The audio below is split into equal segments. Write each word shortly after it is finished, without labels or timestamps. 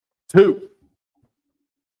2,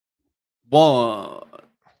 1.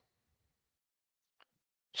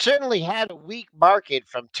 Certainly had a weak market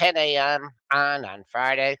from 10 a.m. on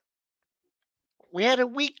Friday. We had a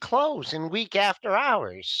weak close and weak after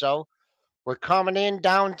hours. So we're coming in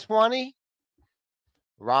down 20.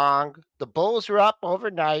 Wrong. The Bulls are up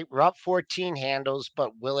overnight. We're up 14 handles,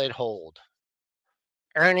 but will it hold?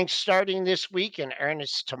 Earnings starting this week and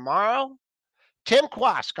earnings tomorrow. Tim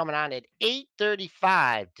Quast coming on at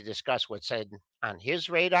 8:35 to discuss what's on his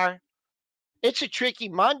radar. It's a tricky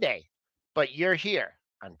Monday, but you're here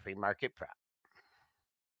on Pre-Market Prep.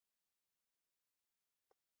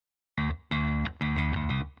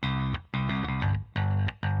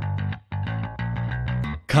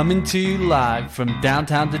 Coming to you live from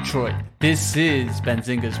downtown Detroit, this is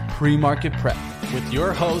Benzinga's Pre-Market Prep with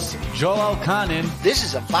your hosts, Joel Elconin. This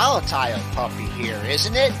is a volatile puppy here,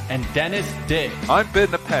 isn't it? And Dennis Dick. I'm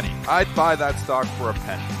bidding a penny. I'd buy that stock for a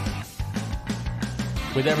penny.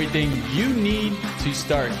 With everything you need to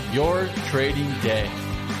start your trading day.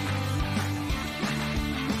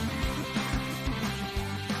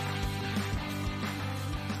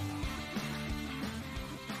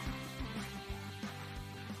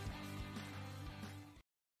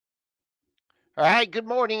 All right, good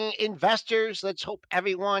morning, investors. Let's hope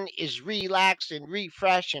everyone is relaxed and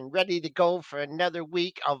refreshed and ready to go for another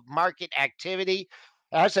week of market activity.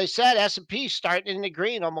 As I said, S&P starting in the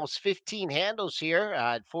green, almost 15 handles here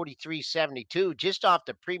at 43.72, just off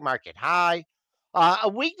the pre-market high. A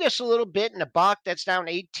weakness a little bit in the buck. That's down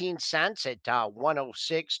 18 cents at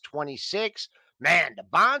 106.26. Man, the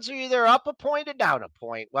bonds are either up a point or down a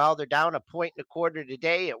point. Well, they're down 1.25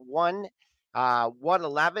 today at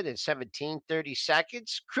 111 and 17/30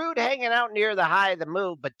 seconds. Crude hanging out near the high of the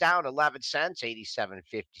move, but down 11 cents,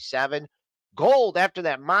 87.57. Gold after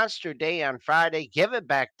that monster day on Friday, give it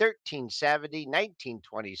back 13.70,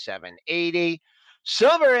 19.27.80.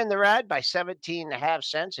 Silver in the red by 17.5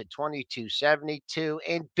 cents at 22.72.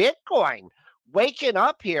 And Bitcoin waking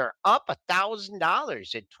up here, up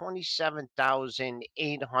 $1,000 at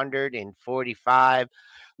 27,845.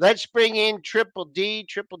 Let's bring in Triple D.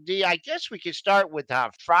 Triple D, I guess we could start with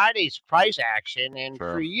Friday's price action. And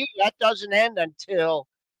Sure. for you, that doesn't end until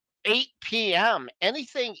 8 p.m.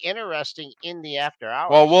 Anything interesting in the after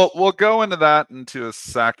hours? Well, we'll go into that into a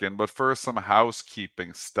second, but first some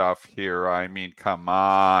housekeeping stuff here. I mean, come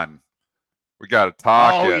on. We got to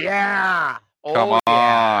talk it. Yeah. Come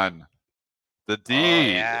on. The D. Oh,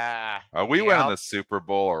 yeah. Are we winning the Super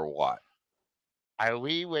Bowl or what? Are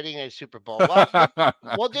we winning a Super Bowl? Well,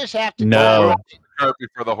 we'll just have to No. Go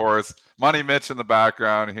for the horse. Money Mitch in the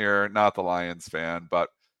background here, not the Lions fan, but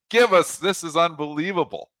give us, this is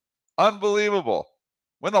unbelievable. Unbelievable.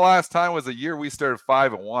 When the last time was a year we started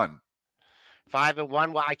 5-1?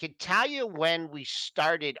 5-1. Well, I can tell you when we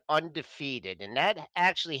started undefeated, and that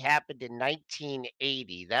actually happened in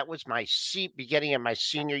 1980. That was my beginning of my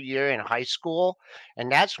senior year in high school, and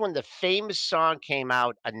that's when the famous song came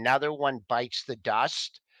out, "Another One Bites the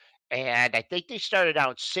Dust." And I think they started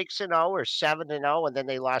out 6-0 or 7-0, and then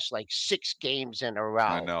they lost like 6 games in a row.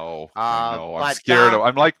 I know. but, I'm scared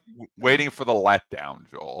I'm like waiting for the letdown,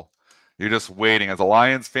 Joel. You're just waiting. As a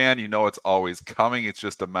Lions fan, you know it's always coming. It's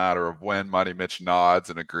just a matter of when Money Mitch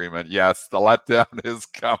nods in agreement. Yes, the letdown is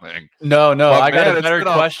coming. No, But I got man, a better it's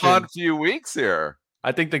been question. A fun few weeks here.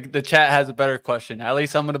 I think the chat has a better question. At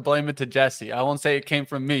least I'm going to blame it to Jesse. I won't say it came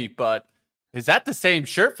from me, but is that the same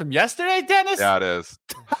shirt from yesterday, Dennis? Yeah, it is.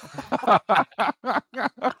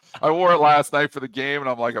 I wore it last night for the game, and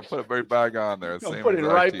I'm like, I put it right back on there. I'll put it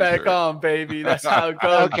right back on, baby. That's how it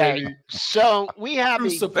goes. Okay, baby. so we have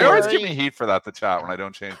They always give me heat for that, the chat, when I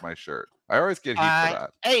don't change my shirt. I always get heat for that.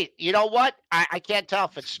 Hey, you know what? I can't tell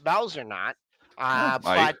if it smells or not.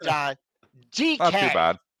 But DK Not too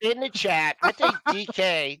bad. in the chat, I think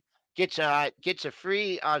DK gets a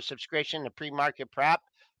free subscription to Pre-Market Prep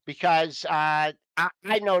because I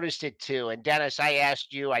noticed it too. And Dennis, I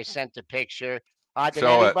asked you, I sent a picture.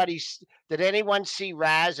 Did anyone see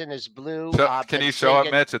Raz in his blue? Can you show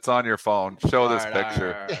it, Mitch? It's on your phone. Show this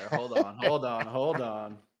picture. Hold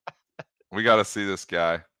on. We got to see this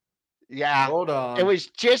guy. Yeah. Hold on. It was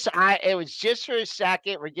just for a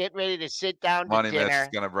second. We're getting ready to sit down to Money dinner. Mitch is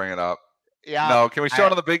going to bring it up. Yeah. No, can we show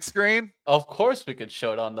it on the big screen? Of course we could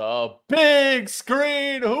show it on the big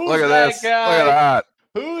screen. Look at this. Guy? Look at that.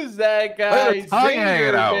 Who's that guy? Look at the tongue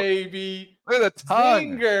hanging out. Baby. Look at the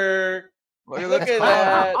tongue. Zinger. Look at Look at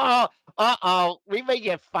that. We may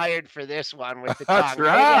get fired for this one with the That's tongue.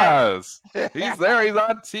 right. He's there. He's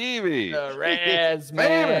on TV. The Reds, Famous.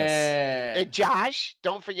 man. And Josh,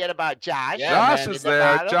 don't forget about Josh. Yeah, Josh man. is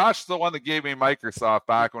there. Josh is the one that gave me Microsoft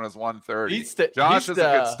back when it was 130. Josh is a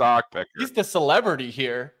good stock picker. He's the celebrity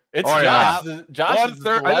here. It's Oh, Josh. yeah. Josh is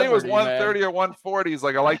the I think it was celebrity, 130 man. or 140. He's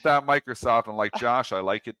like, I like that Microsoft. I'm like, Josh, I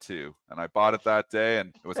like it too. And I bought it that day,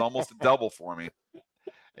 and it was almost a double for me.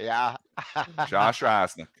 Yeah. Josh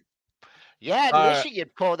Rasnick. Yeah, Michigan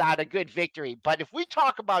pulled out a good victory. But if we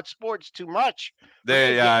talk about sports too much, I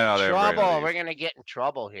know they're trouble. We're gonna get in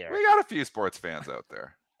trouble here. We got a few sports fans out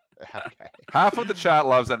there. Okay. Half of the chat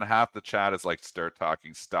loves it, and half the chat is like, start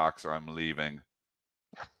talking stocks or I'm leaving.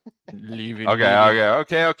 Leaving. Okay. All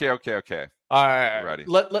right, Ready.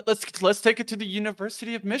 Let's take it to the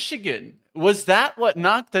University of Michigan. Was that what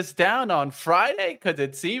knocked us down on Friday? Because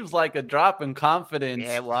it seems like a drop in confidence.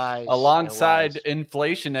 Yeah, it was. Alongside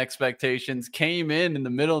inflation expectations came in the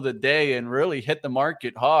middle of the day and really hit the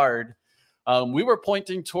market hard. We were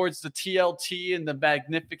pointing towards the TLT and the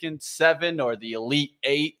Magnificent Seven or the Elite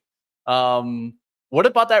Eight. What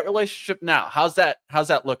about that relationship now? How's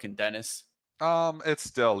that looking, Dennis? It's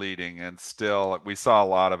still leading, and still we saw a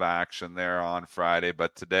lot of action there on Friday,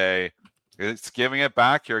 but today it's giving it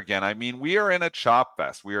back here again. I mean, we are in a chop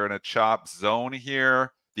fest. We are in a chop zone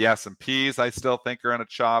here. The S&Ps, I still think, are in a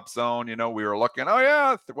chop zone. You know, we were looking,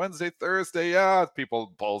 Wednesday, Thursday,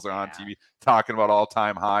 bulls are on TV talking about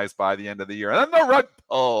all-time highs by the end of the year. And then the rug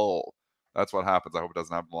pull. That's what happens. I hope it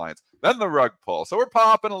doesn't happen to Lions. Then the rug pull. So we're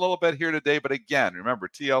popping a little bit here today. But again, remember,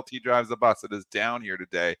 TLT drives the bus. It is down here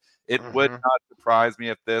today. It would not surprise me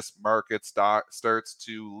if this market starts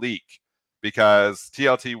to leak, because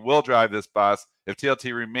TLT will drive this bus. If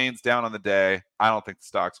TLT remains down on the day, I don't think the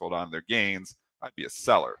stocks hold on to their gains. I'd be a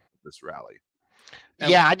seller of this rally.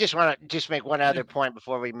 Yeah, I just want to make one other point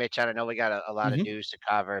before we, Mitch. I don't know, we got a lot of news to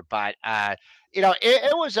cover, but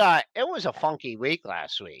it was a funky week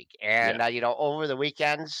last week, and over the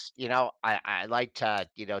weekends, I like to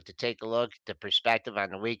to take a look at the perspective on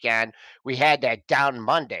the weekend. We had that down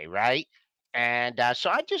Monday, right? And so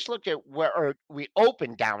I just looked at where we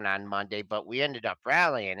opened down on Monday, but we ended up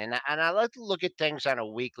rallying, and I like to look at things on a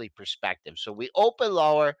weekly perspective. So we opened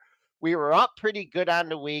lower. We were up pretty good on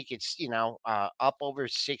the week. It's, up over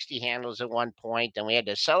 60 handles at one point. And we had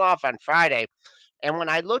to sell off on Friday. And when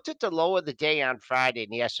I looked at the low of the day on Friday in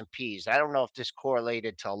the S&Ps, I don't know if this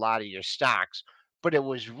correlated to a lot of your stocks, but it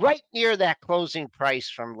was right near that closing price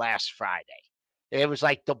from last Friday. It was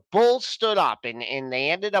like the bulls stood up and they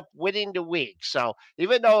ended up winning the week. So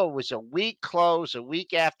even though it was a weak close, a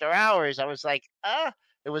week after hours, I was like,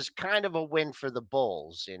 it was kind of a win for the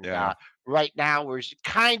bulls. And right now we're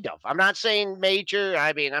kind of, I'm not saying major.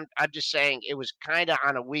 I mean, I'm just saying it was kind of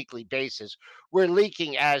on a weekly basis. We're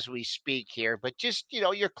leaking as we speak here, but just,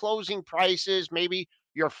 your closing prices, maybe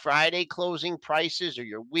your Friday closing prices or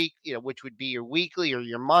your week, which would be your weekly or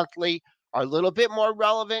your monthly, are a little bit more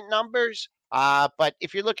relevant numbers. But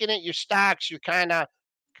if you're looking at your stocks, you're kind of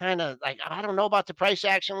like, I don't know about the price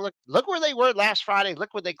action. Look where they were last Friday.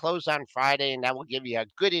 Look where they closed on Friday, and that will give you a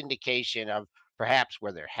good indication of perhaps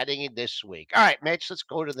where they're heading in this week. All right, Mitch, let's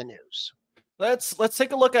go to the news. Let's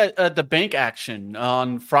take a look at the bank action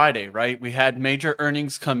on Friday, right? We had major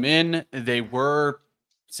earnings come in. They were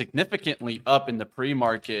significantly up in the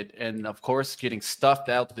pre-market and, of course, getting stuffed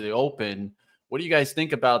out to the open. What do you guys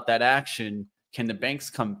think about that action? Can the banks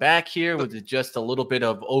come back here? Was it just a little bit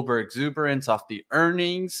of over-exuberance off the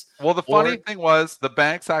earnings? Well, the funny thing was the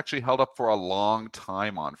banks actually held up for a long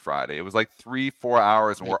time on Friday. It was like 3-4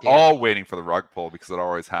 hours, and we're all waiting for the rug pull because it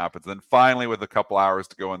always happens. And finally, with a couple hours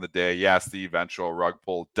to go in the day, yes, the eventual rug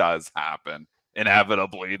pull does happen.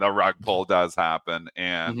 Inevitably, the rug pull does happen,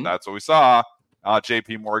 and that's what we saw.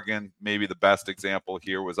 JP Morgan, maybe the best example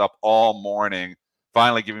here, was up all morning,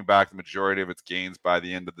 finally giving back the majority of its gains by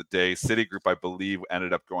the end of the day. Citigroup, I believe,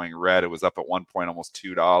 ended up going red. It was up at one point almost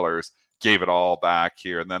 $2, gave it all back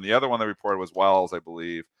here. And then the other one that reported was Wells, I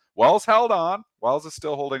believe. Wells held on. Wells is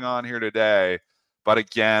still holding on here today. But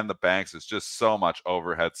again, the banks is just so much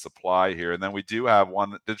overhead supply here. And then we do have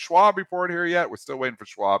one. Did Schwab report here yet? We're still waiting for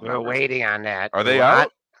Schwab. We're waiting on that. Are they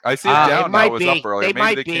out? I see it down now. It was up earlier.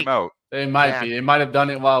 Maybe they came out. They might be. They might have done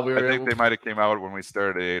it while we were. I think they might have came out when we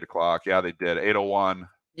started at 8 o'clock. Yeah, they did. 8:01.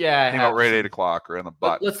 Yeah, came out right at 8 o'clock or in the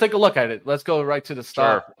butt. Let's take a look at it. Let's go right to the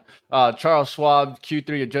start. Sure. Charles Schwab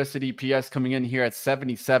Q3 adjusted EPS coming in here at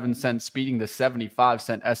 77 cents, beating the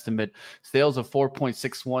 75-cent estimate. Sales of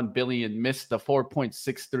 4.61 billion, missed the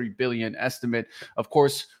 4.63 billion estimate. Of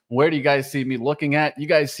course, where do you guys see me looking at? You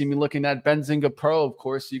guys see me looking at Benzinga Pro. Of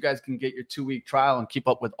course, you guys can get your 2-week trial and keep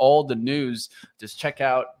up with all the news. Just check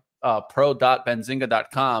out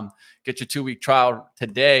pro.benzinga.com. Get your 2-week trial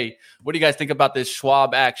today. What do you guys think about this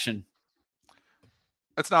Schwab action?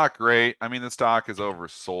 It's not great. I mean, the stock is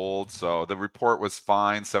oversold. So the report was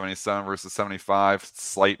fine, 77 versus 75,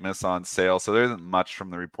 slight miss on sales. So there isn't much from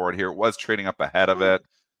the report here. It was trading up ahead of it.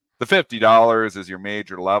 The $50 is your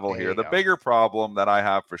major level There here. you The go. bigger problem that I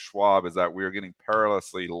have for Schwab is that we're getting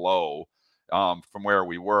perilously low from where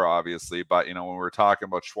we were, obviously. But, when we're talking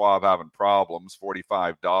about Schwab having problems,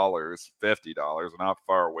 $45, $50, we're not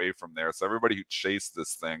far away from there. So everybody who chased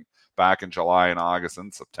this thing back in July and August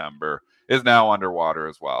and September is now underwater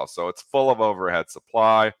as well. So it's full of overhead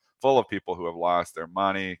supply, full of people who have lost their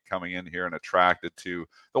money coming in here and attracted to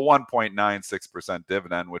the 1.96%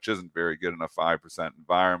 dividend, which isn't very good in a 5%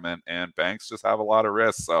 environment. And banks just have a lot of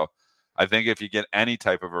risk. So I think if you get any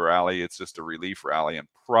type of a rally, it's just a relief rally and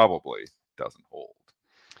probably doesn't hold.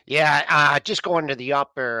 Yeah, just going to the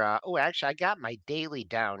upper. Actually, I got my daily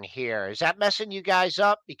down here. Is that messing you guys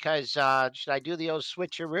up? Because should I do the old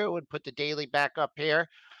switcheroo and put the daily back up here?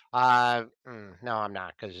 No, I'm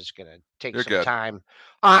not, because it's going to take You're some good. time.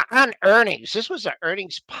 On earnings, this was an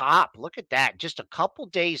earnings pop. Look at that, just a couple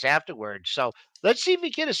days afterwards. So let's see if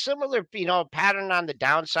we get a similar, pattern on the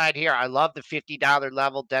downside here. I love the $50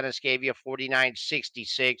 level. Dennis gave you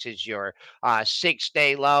 49.66 is your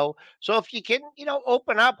 6-day low. So if you can,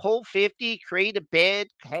 open up, hold 50, create a bid,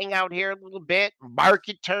 hang out here a little bit,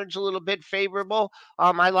 market turns a little bit favorable.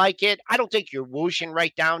 I like it. I don't think you're whooshing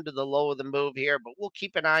right down to the low of the move here, but we'll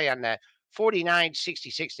keep an eye on that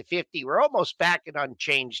 49.66 to 50. We're almost back and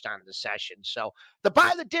unchanged on the session. So the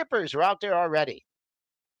buy the dippers are out there already.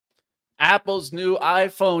 Apple's new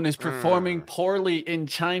iPhone is performing poorly in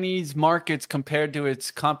Chinese markets compared to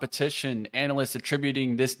its competition. Analysts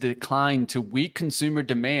attributing this decline to weak consumer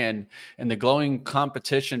demand and the growing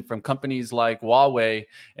competition from companies like Huawei.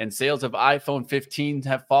 And sales of iPhone 15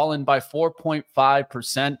 have fallen by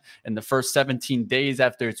 4.5% in the first 17 days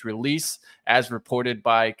after its release, as reported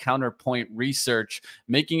by Counterpoint Research,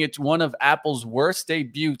 making it one of Apple's worst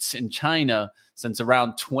debuts in China since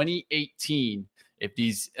around 2018. If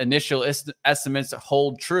these initial estimates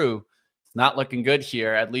hold true, it's not looking good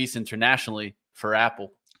here, at least internationally, for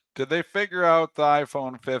Apple. Did they figure out the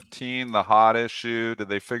iPhone 15, the hot issue? Did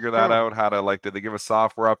they figure that out? How to did they give a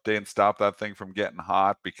software update and stop that thing from getting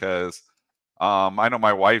hot? Because I know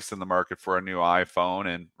my wife's in the market for a new iPhone,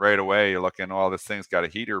 and right away you're looking, oh, this thing's got a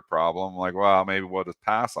heater problem. I'm like, well, maybe we'll just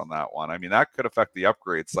pass on that one. I mean, that could affect the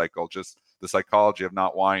upgrade cycle, just the psychology of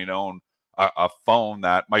not wanting to own a phone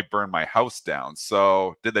that might burn my house down.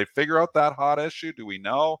 So did they figure out that hot issue? Do we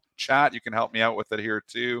know? Chat, you can help me out with it here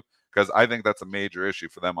too, because I think that's a major issue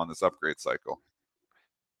for them on this upgrade cycle.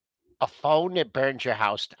 A phone that burns your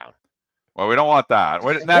house down. Well, we don't want that.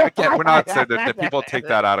 We're not saying that people take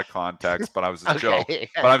that out of context, but I was just joking.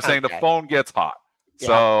 But I'm saying the phone gets hot.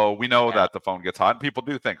 So we know that the phone gets hot. And people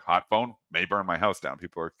do think hot phone may burn my house down.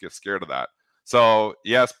 People get scared of that. So,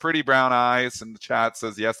 yes, Pretty Brown Eyes in the chat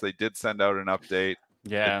says, yes, they did send out an update.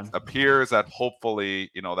 Yeah. It appears that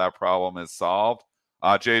hopefully, that problem is solved.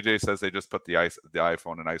 JJ says they just put the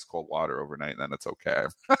iPhone in ice cold water overnight, and then it's okay.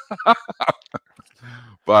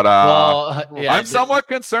 But I'm somewhat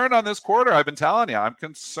concerned on this quarter. I've been telling you, I'm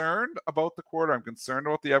concerned about the quarter. I'm concerned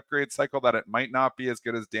about the upgrade cycle, that it might not be as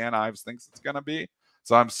good as Dan Ives thinks it's going to be.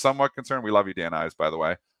 So I'm somewhat concerned. We love you, Dan Ives, by the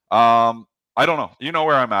way. I don't know. You know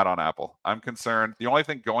where I'm at on Apple. I'm concerned. The only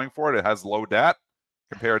thing going for it has low debt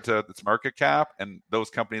compared to its market cap, and those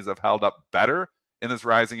companies have held up better in this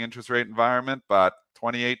rising interest rate environment. But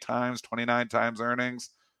 28 times, 29 times earnings,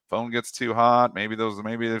 phone gets too hot. Maybe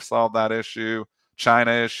they've solved that issue.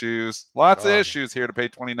 China issues, lots of issues here to pay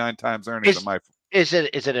 29 times earnings. Is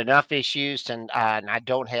it enough issues? And I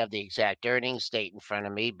don't have the exact earnings date in front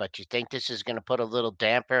of me, but you think this is going to put a little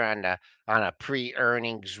damper on a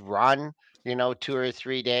pre-earnings run? 2 or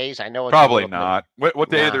 3 days. I know it's probably not. What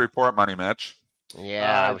day did the report, Money Mitch?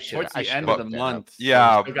 Yeah, towards the end of the month.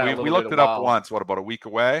 Yeah, we looked it up once. What, about a week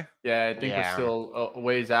away? Yeah, I think we're still a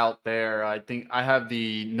ways out there. I think I have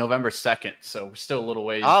the November 2nd, so we're still a little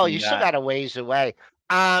ways. Oh, you still got a ways away.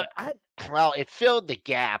 Well, it filled the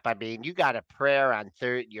gap. I mean, you got a prayer on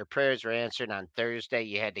your prayers were answered on Thursday.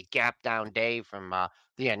 You had the gap down day from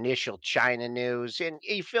the initial China news, and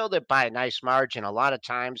you filled it by a nice margin. A lot of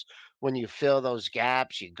times when you fill those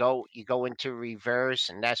gaps, you go into reverse,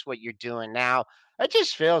 and that's what you're doing now. It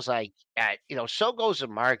just feels like, so goes the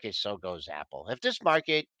market, so goes Apple. If this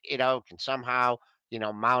market, can somehow,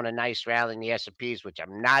 mount a nice rally in the S&Ps, which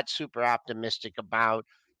I'm not super optimistic about,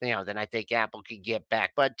 then I think Apple could get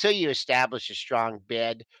back. But until you establish a strong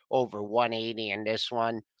bid over 180 in this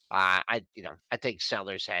one, I think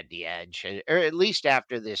sellers had the edge, or at least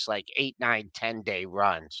after this like 8, 9, 10 day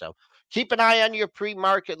run. So keep an eye on your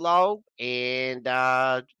pre-market low, and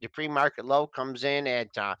the pre-market low comes in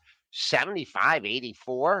at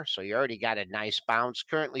 75.84. So you already got a nice bounce.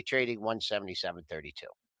 Currently trading 177.32.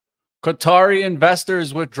 Qatari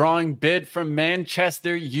investors withdrawing bid from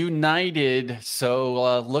Manchester United.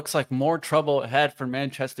 So looks like more trouble ahead for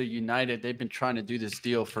Manchester United. They've been trying to do this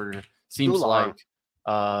deal for seems like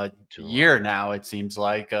a year now. It seems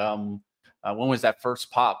like when was that first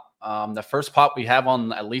pop? The first pop we have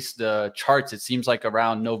on at least the charts, it seems like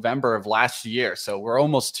around November of last year. So we're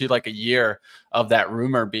almost to like a year of that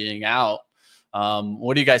rumor being out.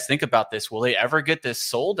 What do you guys think about this? Will they ever get this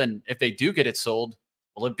sold? And if they do get it sold,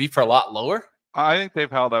 will it be for a lot lower? I think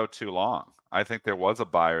they've held out too long. I think there was a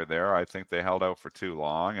buyer there. I think they held out for too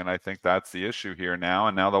long, and I think that's the issue here now.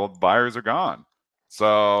 And now the buyers are gone.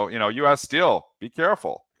 So, U.S. Steel, be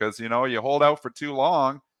careful, because, you hold out for too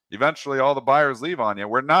long, eventually all the buyers leave on you.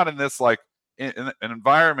 We're not in this like in an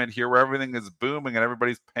environment here where everything is booming and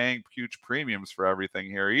everybody's paying huge premiums for everything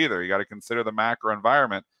here either. You got to consider the macro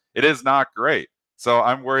environment. It is not great. So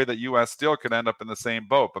I'm worried that U.S. Steel could end up in the same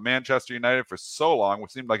boat. But Manchester United for so long,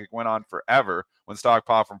 it seemed like it went on forever. When stock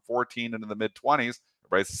popped from 14 into the mid-20s,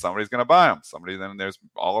 everybody says somebody's going to buy them. Then there's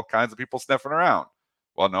all kinds of people sniffing around.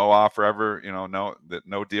 Well, no offer ever,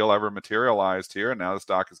 no deal ever materialized here, and now the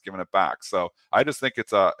stock is giving it back. So I just think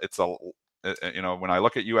it's a when I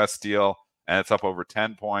look at U.S. Steel and it's up over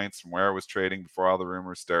 10 points from where it was trading before all the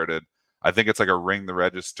rumors started, I think it's like a ring the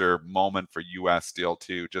register moment for U.S. Steel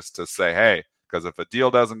too, just to say, hey. Because if a deal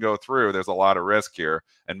doesn't go through, there's a lot of risk here.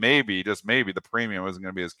 And maybe, just maybe, the premium isn't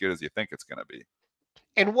going to be as good as you think it's going to be.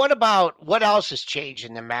 And what else has changed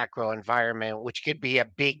in the macro environment, which could be a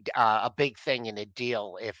big thing in a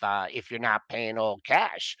deal if you're not paying all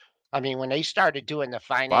cash? I mean, when they started doing the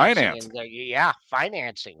financing.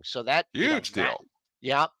 Financing. So that huge deal.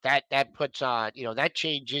 That puts that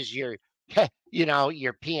changes your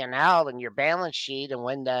your P&L and your balance sheet, and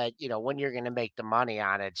when you're going to make the money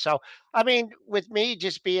on it. So I mean, with me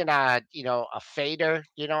just being a fader,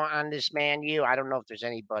 on this Man U, I don't know if there's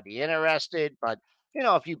anybody interested, but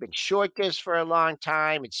if you've been short this for a long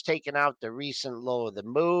time, it's taken out the recent low of the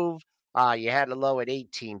move. You had a low at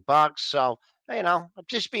 $18, so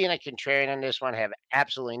just being a contrarian on this one, have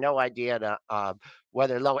absolutely no idea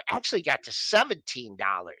whether low actually got to $17,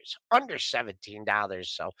 under $17.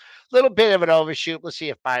 So a little bit of an overshoot. Let's see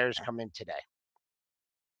if buyers come in today.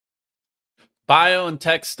 Bio and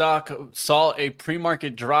tech stock saw a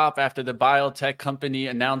pre-market drop after the biotech company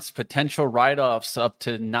announced potential write-offs up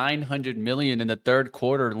to $900 million in the third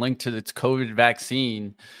quarter linked to its COVID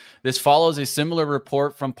vaccine. This follows a similar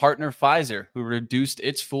report from partner Pfizer, who reduced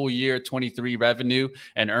its full year 23 revenue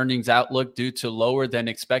and earnings outlook due to lower than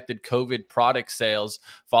expected COVID product sales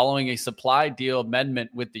following a supply deal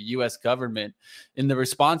amendment with the U.S. government. In the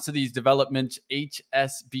response to these developments,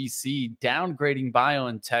 HSBC downgrading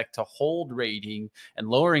BioNTech to hold rating and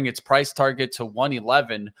lowering its price target to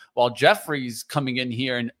 111, while Jefferies coming in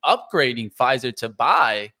here and upgrading Pfizer to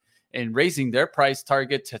buy and raising their price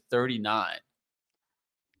target to 39.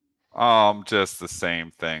 Just the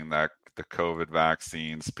same thing, that the COVID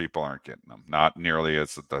vaccines, people aren't getting them. Not nearly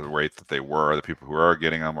as the rate that they were. The people who are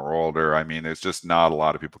getting them are older. I mean, there's just not a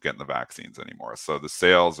lot of people getting the vaccines anymore. So the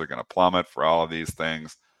sales are going to plummet for all of these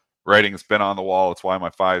things. Writing's been on the wall. It's why my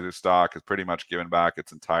Pfizer stock has pretty much given back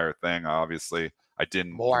its entire thing. Obviously, I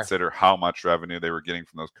didn't consider how much revenue they were getting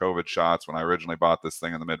from those COVID shots when I originally bought this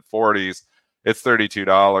thing in the mid 40s. It's $32,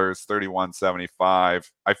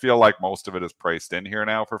 $31.75. I feel like most of it is priced in here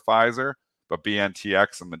now for Pfizer, but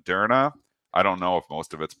BNTX and Moderna, I don't know if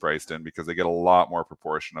most of it's priced in because they get a lot more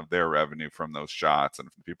proportion of their revenue from those shots. And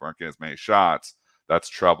if people aren't getting as many shots, that's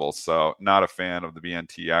trouble. So not a fan of the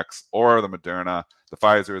BNTX or the Moderna. The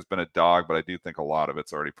Pfizer has been a dog, but I do think a lot of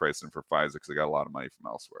it's already priced in for Pfizer because they got a lot of money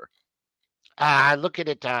from elsewhere. Looking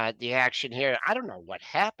at the action here, I don't know what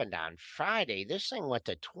happened on Friday. This thing went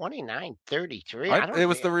to 29.33. It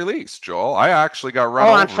was the release, Joel. I actually got run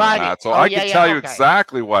over on Friday. In that, so I can tell you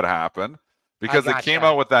exactly what happened because it came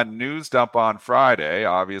out with that news dump on Friday.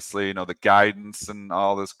 Obviously, the guidance and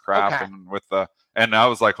all this crap, and I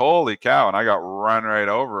was like, holy cow, and I got run right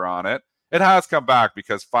over on it. It has come back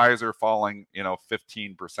because Pfizer falling,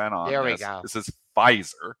 15% on there this. We go. This is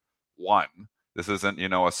Pfizer one. This isn't,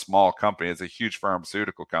 a small company. It's a huge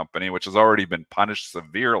pharmaceutical company, which has already been punished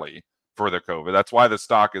severely for the COVID. That's why the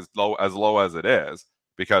stock is low as it is,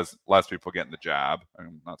 because less people getting the jab.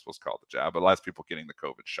 I'm not supposed to call it the jab, but less people getting the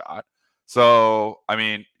COVID shot. So, I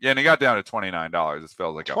mean, yeah, and it got down to $29. It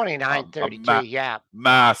feels like $29.33, yeah.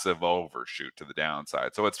 massive overshoot to the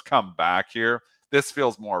downside. So it's come back here. This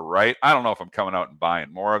feels more right. I don't know if I'm coming out and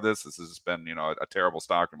buying more of this. This has just been, a terrible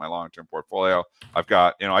stock in my long-term portfolio. I've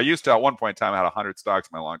got, I used to, at one point in time, I had 100 stocks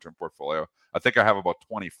in my long-term portfolio. I think I have about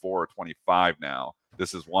 24 or 25 now.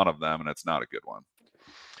 This is one of them, and it's not a good one.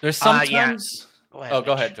 There's sometimes. Go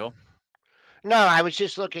ahead, Joel. No, I was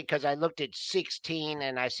just looking because I looked at 16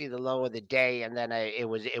 and I see the low of the day, and then it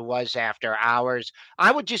was after hours.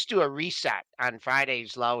 I would just do a reset on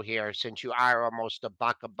Friday's low here, since you are almost a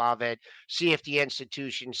buck above it. See if the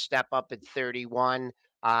institutions step up at 31.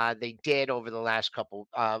 They did over the last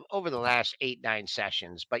 8-9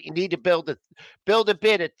 sessions, but you need to build a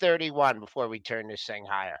bid at 31 before we turn this thing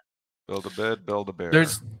higher. Build a bid, build a bear.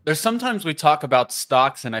 There's sometimes we talk about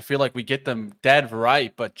stocks and I feel like we get them dead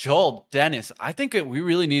right, but Joel, Dennis, I think we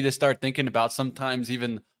really need to start thinking about sometimes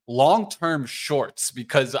even long-term shorts,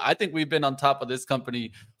 because I think we've been on top of this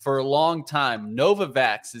company for a long time.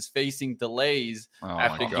 Novavax is facing delays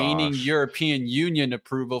after gaining European Union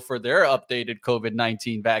approval for their updated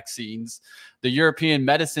COVID-19 vaccines. The European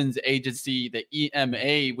Medicines Agency, the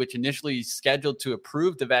EMA, which initially scheduled to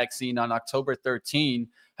approve the vaccine on October 13,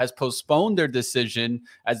 has postponed their decision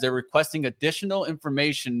as they're requesting additional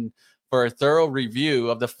information for a thorough review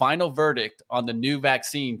of the final verdict on the new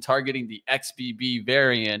vaccine targeting the XBB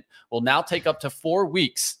variant. Will now take up to 4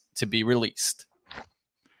 weeks to be released.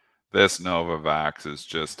 This Novavax is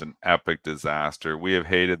just an epic disaster. We have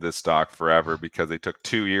hated this stock forever because they took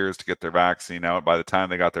 2 years to get their vaccine out. By the time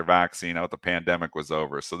they got their vaccine out, the pandemic was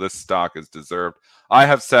over. So this stock is deserved. I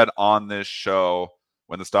have said on this show,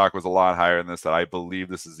 when the stock was a lot higher than this, that I believe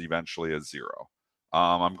this is eventually a zero.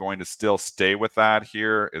 I'm going to still stay with that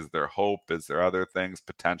here. Is there hope? Is there other things?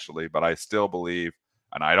 Potentially, but I still believe,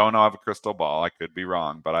 and I don't know, I have a crystal ball, I could be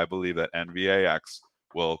wrong, but I believe that NVAX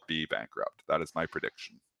will be bankrupt. That is my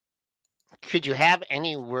prediction. Could you have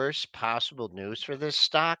any worse possible news for this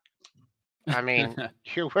stock? I mean,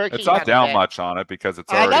 you're working. It's not down much on it because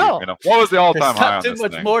it's already, what was the all-time high on this thing?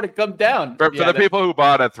 Too much more to come down. For the people who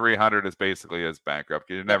bought at 300, is basically as bankrupt.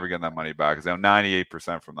 You're never getting that money back. It's down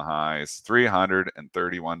 98% from the highs,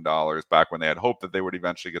 $331 back when they had hoped that they would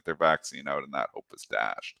eventually get their vaccine out, and that hope was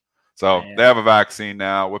dashed. So they have a vaccine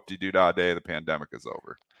now. Whoop-de-doo-dah day. The pandemic is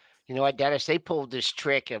over. You know what, Dennis? They pulled this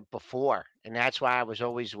trick before, and that's why I was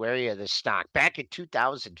always wary of this stock. Back in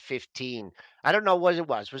 2015, I don't know what it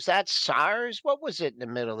was. Was that SARS? What was it in the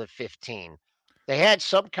middle of 15? They had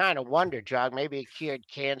some kind of wonder drug. Maybe it cured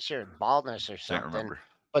cancer and baldness or something. Can't remember.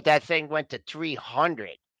 But that thing went to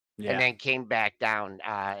 300 and then came back down.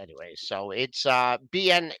 Anyway, so it's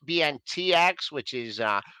BNTX, which is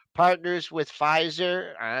partners with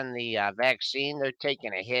Pfizer on the vaccine. They're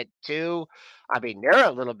taking a hit too. I mean, they're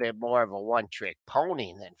a little bit more of a one-trick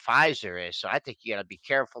pony than Pfizer is, so I think you got to be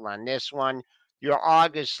careful on this one. Your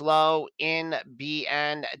August low in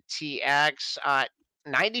BNTX,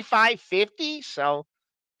 95.50. So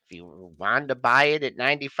if you wanted to buy it at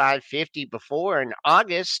 95.50 before in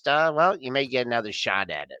August, well, you may get another shot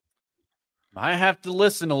at it. I have to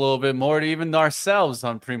listen a little bit more to even ourselves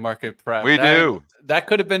on pre-market prep. We do. That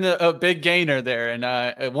could have been a big gainer there,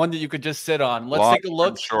 and one that you could just sit on. Let's take a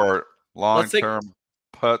look. Short, long-term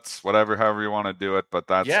puts, however you want to do it. But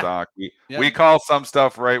that stock, we call some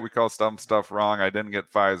stuff right, we call some stuff wrong. I didn't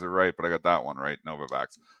get Pfizer right, but I got that one right.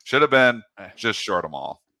 Novavax should have been just short them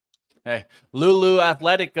all. Hey, Lulu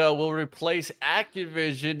Athletica will replace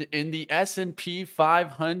Activision in the S&P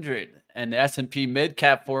 500, and the S&P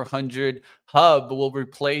Midcap 400 Hub will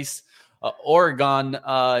replace Oregon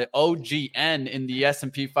OGN in the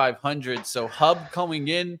S&P 500. So Hub coming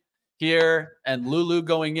in here and Lulu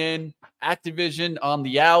going in, Activision on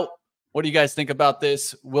the out. What do you guys think about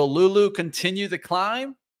this? Will Lulu continue the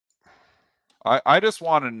climb? I just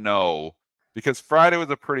want to know, because Friday was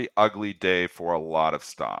a pretty ugly day for a lot of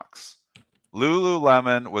stocks.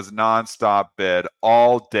 Lululemon was nonstop bid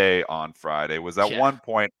all day on Friday. Was at one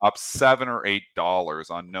point up $7 or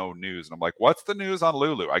 $8 on no news, and I'm like, "What's the news on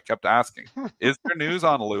Lulu?" I kept asking, "Is there news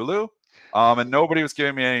on Lulu?" And nobody was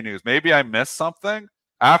giving me any news. Maybe I missed something.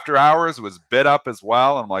 After hours was bid up as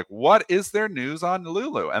well, and I'm like, "What is there news on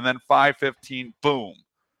Lulu?" And then 5:15, boom,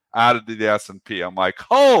 added to the S&P. I'm like,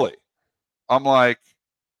 "Holy!" I'm like,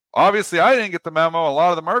 obviously, I didn't get the memo. A lot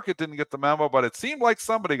of the market didn't get the memo, but it seemed like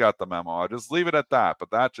somebody got the memo. I'll just leave it at that.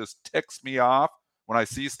 But that just ticks me off when I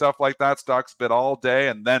see stuff like that. Stocks bid all day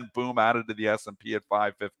and then boom, added to the S&P at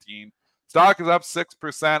 5:15. Stock is up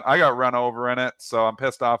 6%. I got run over in it, so I'm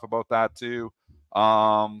pissed off about that too.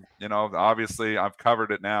 Obviously, I've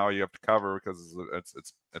covered it now. You have to cover because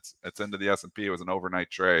it's into the S&P. It was an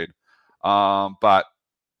overnight trade. But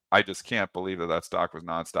I just can't believe that stock was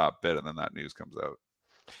nonstop bid, and then that news comes out.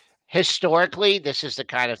 Historically, this is the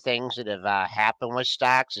kind of things that have happened with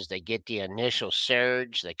stocks is they get the initial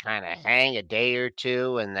surge, they kind of hang a day or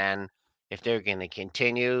two, and then if they're going to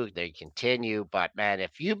continue, they continue. But man,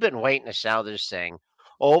 if you've been waiting to sell this thing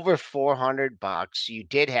over $400, you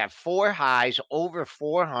did have 4 highs over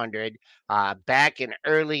 400 back in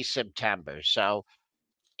early September. So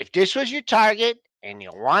if this was your target and you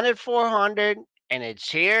wanted 400 and it's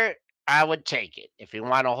here, I would take it. If you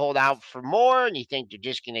want to hold out for more and you think you're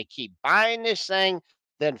just going to keep buying this thing,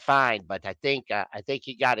 then fine. But I think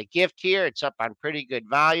you got a gift here. It's up on pretty good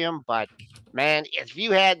volume. But man, if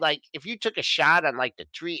you took a shot on like the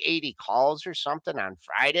 380 calls or something on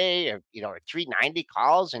Friday, or 390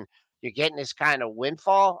 calls, and you're getting this kind of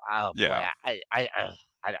windfall, oh boy, Yeah.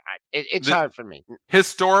 it's hard for me.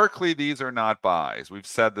 Historically, these are not buys. We've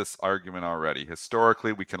said this argument already.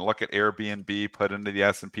 Historically, we can look at Airbnb, put into the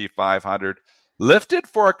S&P 500, lifted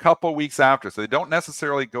for a couple weeks after. So they don't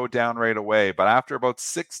necessarily go down right away. But after about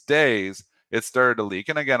 6 days, it started to leak.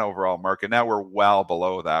 And again, overall market, now we're well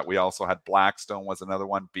below that. We also had Blackstone was another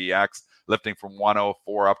one, BX, lifting from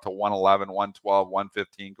 104 up to 111, 112,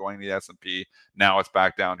 115, going to the S&P. Now it's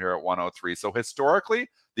back down here at 103. So historically,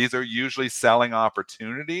 these are usually selling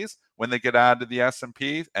opportunities when they get added to the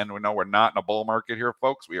S&P. And we know we're not in a bull market here,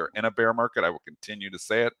 folks. We are in a bear market. I will continue to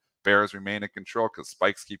say it. Bears remain in control because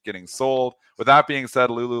spikes keep getting sold. With that being said,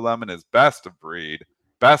 Lululemon is best of breed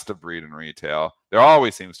in retail. There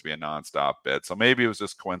always seems to be a nonstop bid. So maybe it was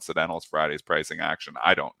just coincidental as Friday's pricing action.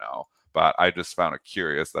 I don't know. But I just found it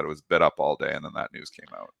curious that it was bid up all day and then that news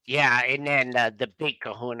came out. Yeah, and then the big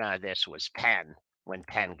kahuna of this was Penn when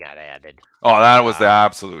Penn got added. Oh, that was the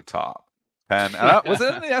absolute top. Penn. Was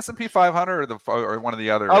it in the S&P 500 or one of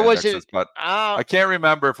the other indexes? But I can't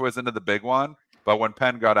remember if it was into the big one. But when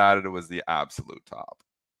Penn got added, it was the absolute top.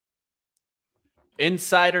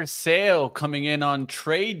 Insider sale coming in on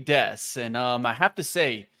Trade Desk. And I have to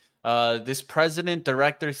say, this president,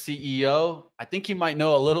 director, CEO, I think you might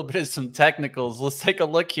know a little bit of some technicals. Let's take a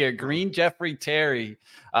look here. Green Jeffrey Terry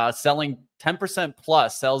selling 10%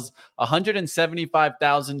 plus, sells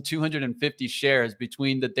 175,250 shares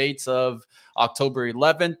between the dates of October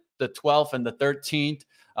 11th, the 12th, and the 13th.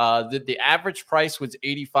 The average price was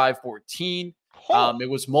 $85.14. It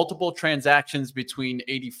was multiple transactions between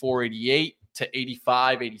 $84.88 to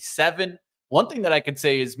 $85.87. One thing that I could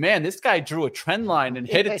say is, man, this guy drew a trend line and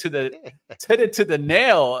hit it to the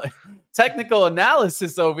nail. Technical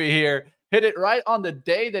analysis over here, hit it right on the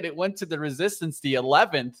day that it went to the resistance, the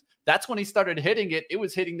 11th. That's when he started hitting it. It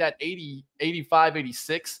was hitting that 80, 85,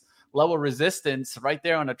 86 level resistance right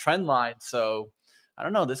there on a trend line. So I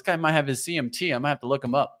don't know. This guy might have his CMT. I might have to look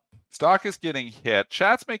him up. Stock is getting hit.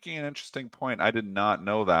 Chat's making an interesting point. I did not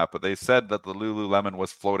know that, but they said that the Lululemon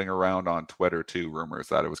was floating around on Twitter too, rumors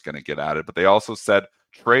that it was going to get added. But they also said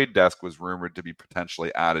Trade Desk was rumored to be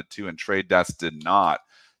potentially added too, and Trade Desk did not.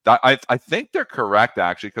 I think they're correct,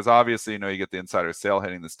 actually, because obviously, you get the insider sale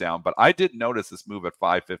hitting this down. But I did notice this move at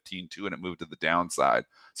 515 too, and it moved to the downside.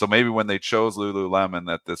 So maybe when they chose Lululemon,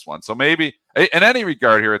 that this one. So maybe in any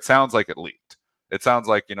regard here, it sounds like it leaked. It sounds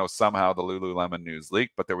like, somehow the Lululemon news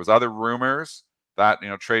leaked, but there was other rumors that,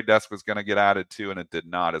 Trade Desk was going to get added to, and it did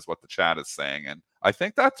not, is what the chat is saying. And I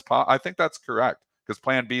think that's correct, because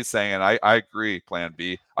Plan B is saying, and I agree, Plan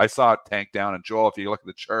B. I saw it tank down. And Joel, if you look at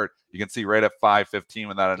the chart, you can see right at 5:15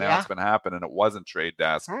 when that announcement happened, and it wasn't Trade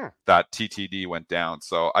Desk, that TTD went down.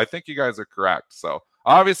 So I think you guys are correct. So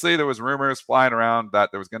obviously there was rumors flying around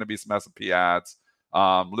that there was going to be some S&P ads.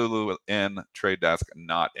 Lulu in, Trade Desk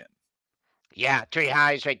not in. Yeah, 3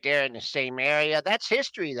 highs right there in the same area. That's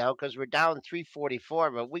history, though, because we're down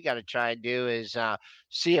 344. What we got to try and do is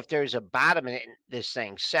see if there's a bottom in this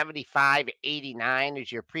thing. 75.89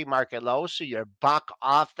 is your pre-market low, so you're buck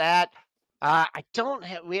off that.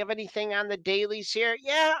 We have anything on the dailies here?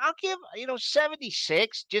 Yeah, I'll give,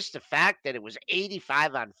 76, just the fact that it was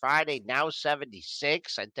 85 on Friday, now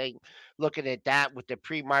 76. I think looking at that with the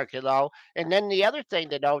pre-market low. And then the other thing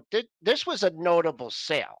to note, this was a notable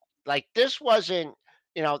sale. Like this wasn't,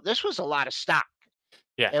 this was a lot of stock.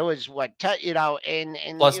 Yeah. It was what,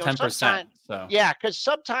 and plus 10%. So yeah, because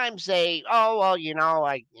sometimes they, I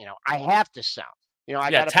have to sell.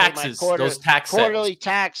 I got to pay my those quarterly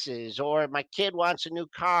taxes, or my kid wants a new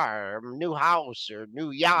car, or a new house, or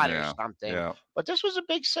new yacht, or something. Yeah. But this was a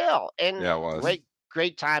big sale, and it was.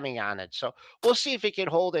 Great timing on it. So we'll see if it can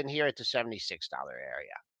hold in here at the $76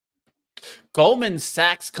 area. Goldman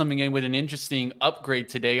Sachs coming in with an interesting upgrade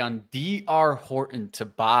today on DR Horton to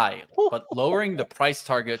buy, but lowering the price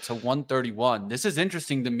target to 131. This is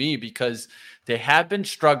interesting to me because they have been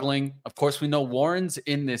struggling. Of course, we know Warren's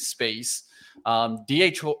in this space.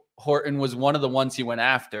 DH Horton was one of the ones he went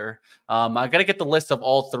after. I got to get the list of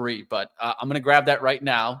all three, but I'm going to grab that right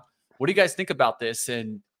now. What do you guys think about this?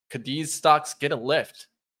 And could these stocks get a lift?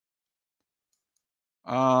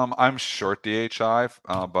 I'm short DHI,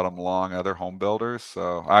 but I'm long other home builders.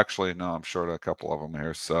 So actually, no, I'm short a couple of them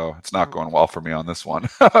here. So it's not going well for me on this one.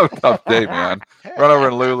 Tough day, man. Run over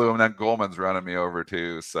in Lulu, and then Goldman's running me over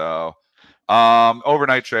too. So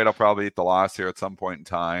overnight trade, I'll probably eat the loss here at some point in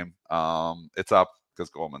time. It's up because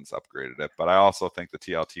Goldman's upgraded it, but I also think the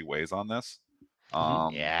TLT weighs on this.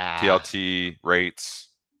 TLT rates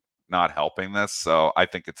not helping this, so I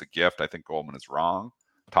think it's a gift. I think Goldman is wrong.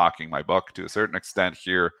 Talking my book to a certain extent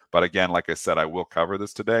here, but again, like I said, I will cover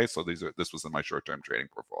this today. So this was in my short-term trading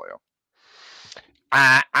portfolio.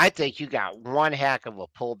 I think you got one heck of a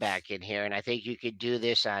pullback in here, and I think you could do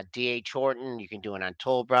this on DH Horton. You can do it on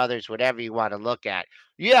Toll Brothers, whatever you want to look at.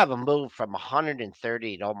 You have a move from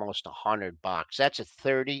 130 to almost $100. That's a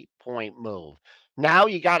 30-point move. Now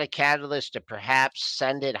you got a catalyst to perhaps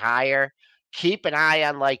send it higher. Keep an eye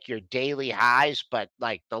on like your daily highs, but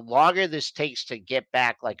like the longer this takes to get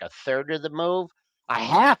back like a third of the move, a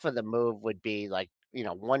half of the move would be like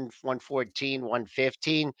 114,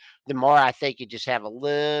 115. The more I think you just have a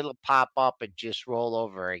little pop up and just roll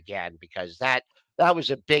over again, because that was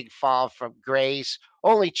a big fall from grace.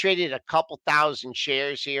 Only traded a couple thousand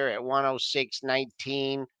shares here at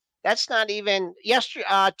 106.19. That's not even yesterday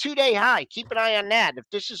 2-day high. Keep an eye on that. If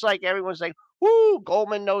this is like everyone's like, whoo,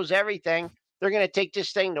 Goldman knows everything, they're going to take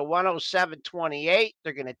this thing to 107.28.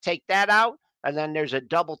 They're going to take that out, and then there's a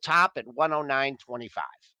double top at 109.25.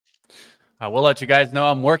 I will let you guys know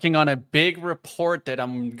I'm working on a big report that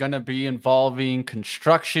I'm going to be involving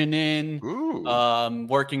construction in.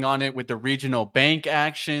 Working on it with the regional bank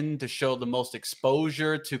action to show the most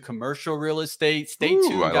exposure to commercial real estate. Stay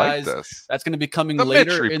tuned, guys. Like that's going to be coming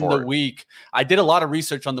later in the week. I did a lot of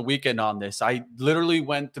research on the weekend on this. I literally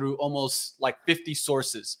went through almost like 50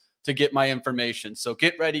 sources to get my information. So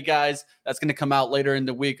get ready, guys. That's going to come out later in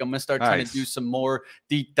the week. I'm going to start trying to do some more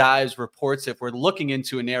deep dives reports. If we're looking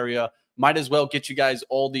into an area, might as well get you guys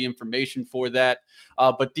all the information for that.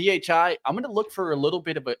 But DHI, I'm going to look for a little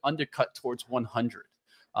bit of an undercut towards 100.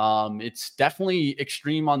 It's definitely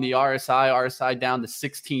extreme on the RSI down to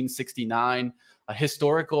 1669. A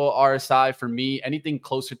historical RSI for me, anything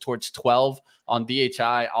closer towards 12 on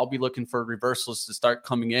DHI, I'll be looking for reversals to start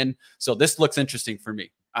coming in. So this looks interesting for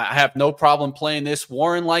me. I have no problem playing this.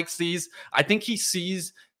 Warren likes these. I think he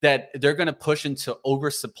sees that they're going to push into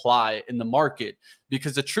oversupply in the market,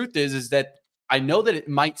 because the truth is that I know that it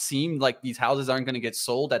might seem like these houses aren't going to get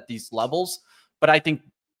sold at these levels, but I think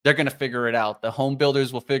they're going to figure it out. The home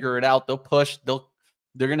builders will figure it out. They'll push. They're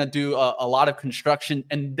going to do a lot of construction,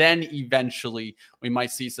 and then eventually we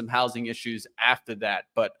might see some housing issues after that.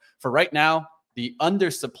 But for right now, the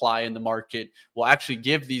undersupply in the market will actually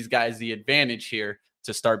give these guys the advantage here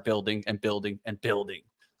to start building and building and building.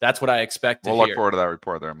 That's what I expect to hear. We'll look forward to that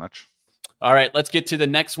report very much. All right, let's get to the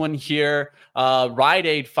next one here. Rite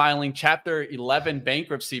Aid filing Chapter 11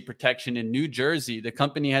 bankruptcy protection in New Jersey. The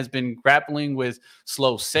company has been grappling with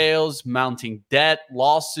slow sales, mounting debt,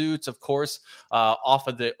 lawsuits, of course, off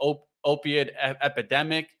of the opiate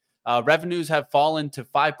epidemic. Revenues have fallen to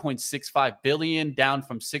 $5.65 billion, down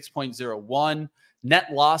from $6.01.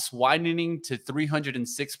 Net loss widening to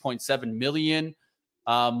 $306.7 million.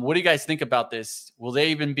 What do you guys think about this? Will they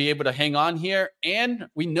even be able to hang on here? And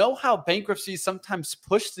we know how bankruptcies sometimes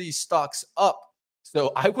push these stocks up.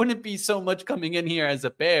 So I wouldn't be so much coming in here as a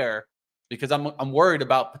bear, because I'm worried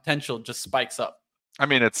about potential just spikes up. I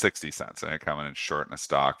mean, it's 60 cents and coming in short in a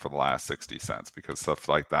stock for the last 60 cents because stuff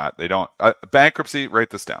like that. They don't bankruptcy, write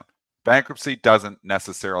this down. Bankruptcy doesn't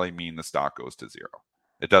necessarily mean the stock goes to zero.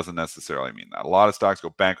 It doesn't necessarily mean that. A lot of stocks go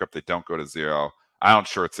bankrupt. They don't go to zero. I don't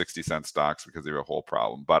short 60-cent stocks because they have a whole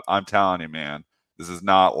problem. But I'm telling you, man, this is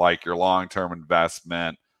not like your long-term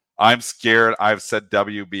investment. I'm scared. I've said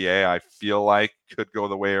WBA, I feel like could go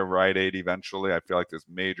the way of Rite Aid eventually. I feel like there's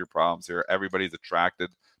major problems here. Everybody's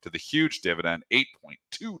attracted to the huge dividend,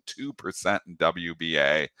 8.22% in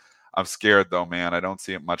WBA. I'm scared, though, man. I don't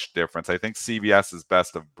see it much difference. I think CVS is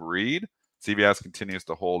best of breed. CVS continues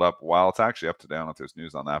to hold up well. It's actually up to down if there's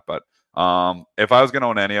news on that. But if I was going to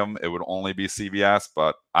own any of them, it would only be CVS.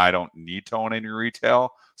 But I don't need to own any retail,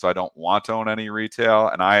 so I don't want to own any retail.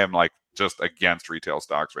 And I am like just against retail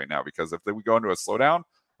stocks right now, because if we go into a slowdown,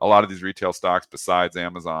 a lot of these retail stocks, besides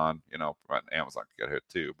Amazon, Amazon could get hit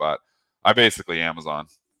too. But I basically Amazon.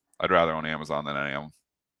 I'd rather own Amazon than any of them.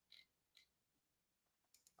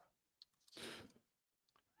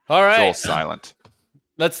 All right. Joel's silent.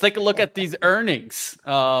 Let's take a look at these earnings.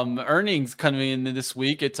 Earnings coming in this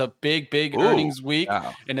week. It's a big earnings week.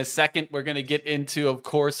 Yeah. In a second, we're going to get into, of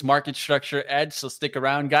course, market structure edge. So stick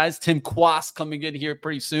around, guys. Tim Quast coming in here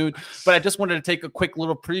pretty soon. But I just wanted to take a quick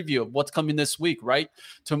little preview of what's coming this week, right?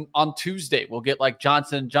 On Tuesday, we'll get like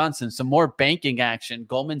Johnson & Johnson, some more banking action,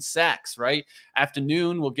 Goldman Sachs, right?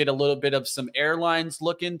 Afternoon, we'll get a little bit of some airlines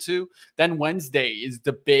look into. Then Wednesday is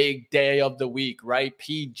the big day of the week, right?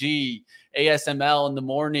 PG, ASML in the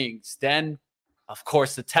mornings. Then, of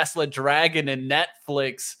course, the Tesla Dragon and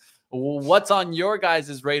Netflix. What's on your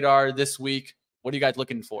guys' radar this week? What are you guys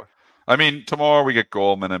looking for? I mean, tomorrow we get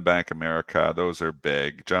Goldman and Bank America. Those are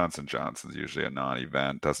big. Johnson & Johnson's usually a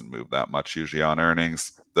non-event. Doesn't move that much usually on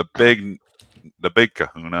earnings. The big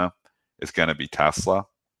kahuna is going to be Tesla.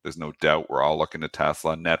 There's no doubt we're all looking to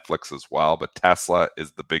Tesla. Netflix as well. But Tesla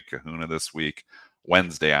is the big kahuna this week.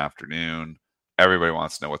 Wednesday afternoon. Everybody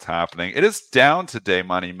wants to know what's happening. It is down today,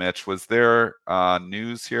 Money Mitch. Was there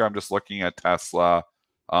news here? I'm just looking at Tesla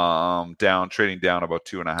trading down about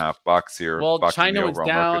 $2.50 here. Well, China was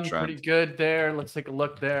down pretty good there. Let's take a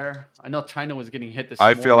look there. I know China was getting hit this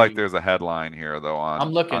morning. I feel like there's a headline here though on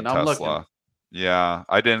Tesla. I'm looking. Yeah,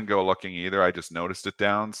 I didn't go looking either. I just noticed it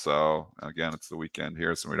down. So again, it's the weekend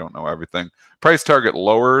here, so we don't know everything. Price target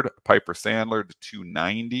lowered. Piper Sandler to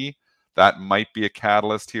 290. That might be a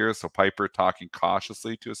catalyst here. So Piper talking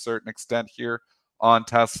cautiously to a certain extent here on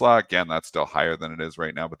Tesla. Again, that's still higher than it is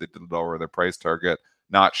right now, but they did lower their price target.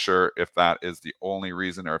 Not sure if that is the only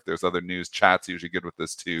reason or if there's other news. Chat's usually good with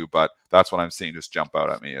this too, but that's what I'm seeing just jump out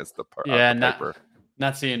at me is the Piper.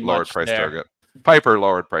 Not seeing lowered much price there. target. Piper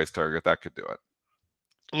lowered price target. That could do it.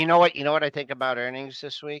 You know what? You know what I think about earnings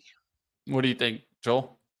this week? What do you think,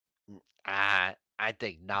 Joel? I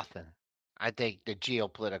think nothing. I think the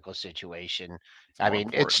geopolitical situation.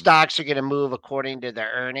 Important. Stocks are going to move according to their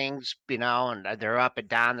earnings, and they're up and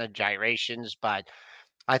down the gyrations. But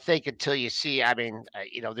I think until you see,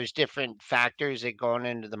 there's different factors that go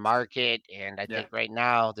into the market, and I think right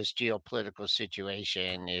now this geopolitical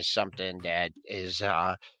situation is something that is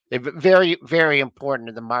very, very important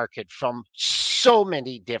to the market from so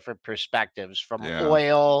many different perspectives, from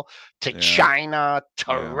oil to China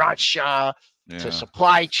to Russia. To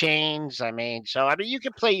supply chains. You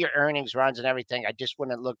can play your earnings runs and everything. I just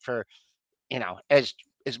wouldn't look for, as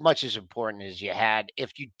much as important as you had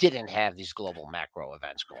if you didn't have these global macro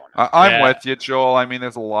events going on. I'm with you, Joel.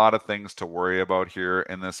 There's a lot of things to worry about here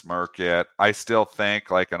in this market. I still think,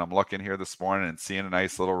 and I'm looking here this morning and seeing a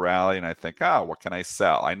nice little rally, and I think, what can I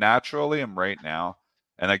sell? I naturally am right now.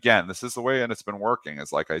 And again, this is the way, and it's been working.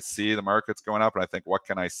 Is I see the market's going up, and I think, what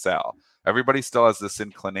can I sell? Everybody still has this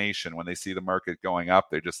inclination when they see the market going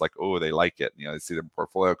up. They're just like, oh, they like it. They see their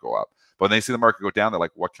portfolio go up. But when they see the market go down, they're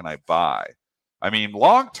like, what can I buy?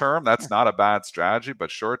 Long term, that's not a bad strategy,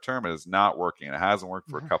 but short term, it is not working. It hasn't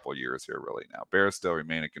worked for a couple of years here, really. Now, bears still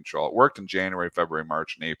remain in control. It worked in January, February,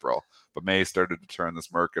 March, and April, but May started to turn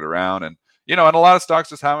this market around, and and a lot of stocks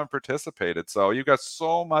just haven't participated. So you've got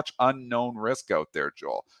so much unknown risk out there,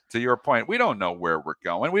 Joel. To your point, we don't know where we're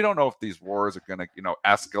going. We don't know if these wars are going to,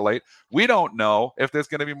 escalate. We don't know if there's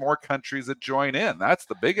going to be more countries that join in. That's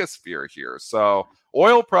the biggest fear here. So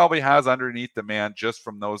oil probably has underneath demand just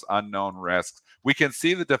from those unknown risks. We can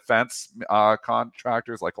see the defense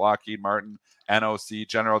contractors like Lockheed Martin, NOC,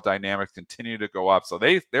 General Dynamics continue to go up. So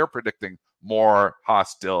they're predicting more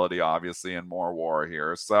hostility, obviously, and more war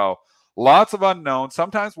here. So lots of unknowns.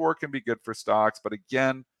 Sometimes war can be good for stocks, but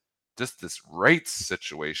again, just this rates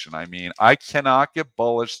situation. I cannot get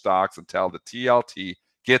bullish stocks until the TLT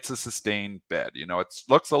gets a sustained bid. It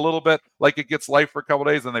looks a little bit like it gets life for a couple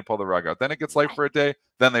of days, then they pull the rug out. Then it gets life for a day,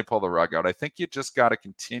 then they pull the rug out. I think you just got to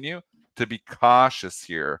continue to be cautious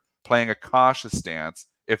here, playing a cautious stance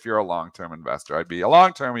if you're a long-term investor. I'd be a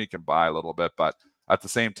long-term, you can buy a little bit, but at the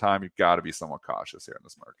same time, you've got to be somewhat cautious here in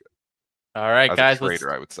this market. All right, as guys. a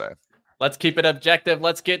trader, I would say. Let's keep it objective.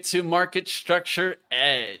 Let's get to market structure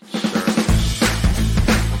edge.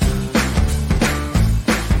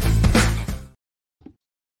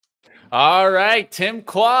 All right, Tim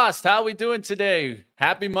Quast, how are we doing today?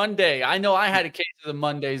 Happy Monday. I know I had a case of the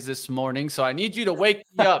Mondays this morning, so I need you to wake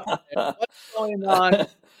me up. What's going on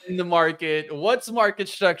in the market? What's market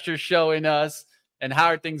structure showing us? And how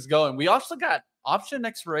are things going? We also got option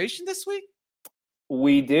expiration this week.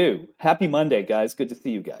 We do. Happy Monday, guys. Good to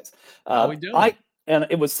see you guys. How we doing? And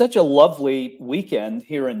it was such a lovely weekend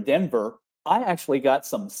here in Denver. I actually got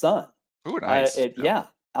some sun. Ooh, nice. Yeah.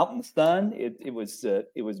 out in the sun. It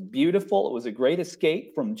was beautiful. It was a great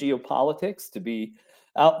escape from geopolitics to be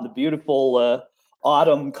out in the beautiful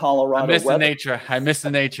autumn Colorado I miss weather. the nature. I miss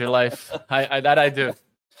the nature life. I do.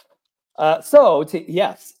 So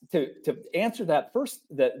to answer that first,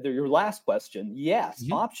 your last question, yes,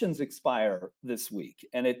 options expire this week,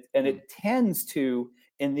 and it tends to,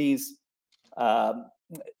 in these,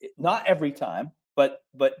 not every time, but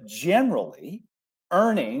generally,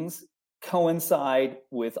 earnings coincide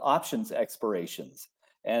with options expirations,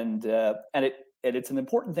 and it's an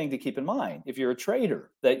important thing to keep in mind if you're a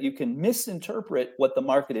trader, that you can misinterpret what the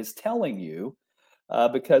market is telling you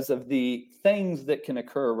because of the things that can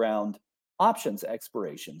occur around options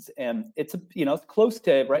expirations. And it's it's close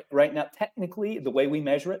to right now, technically, the way we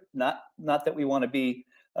measure it, not that we want to be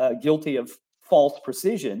guilty of false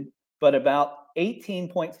precision, but about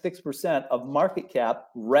 18.6% of market cap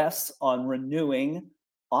rests on renewing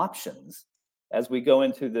options as we go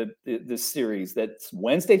into this series. That's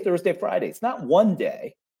Wednesday, Thursday, Friday. It's not one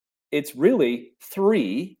day, it's really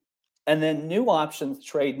 3, and then new options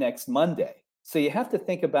trade next Monday. So you have to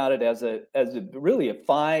think about it as really a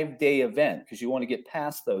 5-day event, because you want to get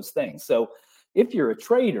past those things. So if you're a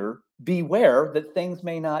trader, beware that things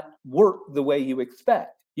may not work the way you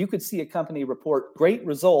expect. You could see a company report great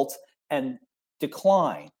results and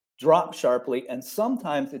decline, drop sharply, and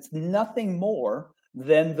sometimes it's nothing more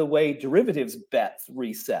than the way derivatives bets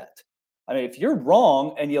reset. I mean, if you're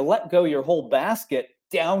wrong and you let go your whole basket,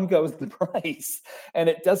 down goes the price, and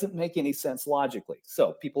it doesn't make any sense logically.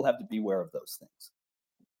 So people have to beware of those things.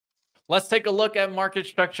 Let's take a look at market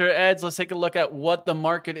structure, Eds. Let's take a look at what the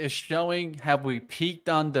market is showing. Have we peaked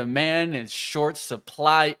on demand? Is short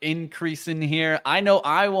supply increasing here? I know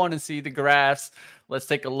I want to see the graphs. Let's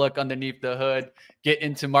take a look underneath the hood, get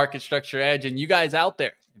into Market Structure Edge. And you guys out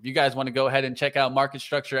there, if you guys want to go ahead and check out Market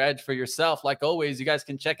Structure Edge for yourself, like always, you guys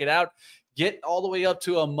can check it out. Get all the way up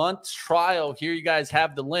to a month's trial. Here you guys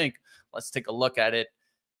have the link. Let's take a look at it.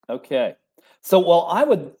 Okay. So, well,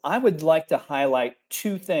 I would like to highlight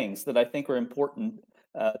 2 things that I think are important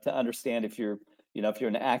to understand if you're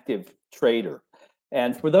an active trader.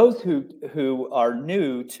 And for those who are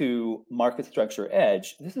new to Market Structure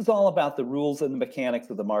Edge, this is all about the rules and the mechanics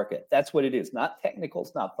of the market. That's what it is. Not technical.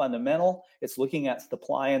 It's not fundamental. It's looking at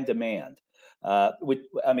supply and demand.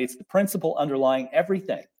 It's the principle underlying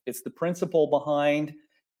everything. It's the principle behind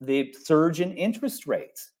the surge in interest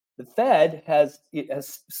rates. The Fed has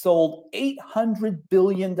sold $800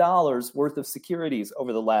 billion worth of securities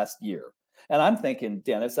over the last year. And I'm thinking,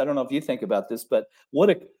 Dennis, I don't know if you think about this, but what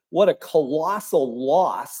a colossal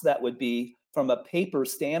loss that would be from a paper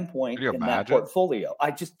standpoint in that portfolio.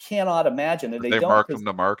 I just cannot imagine. And they mark them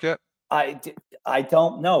to market? I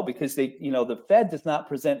don't know, because the Fed does not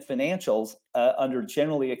present financials under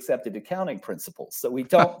generally accepted accounting principles. So we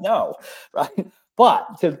don't know, right?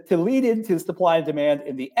 But to lead into supply and demand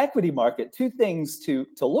in the equity market, 2 things to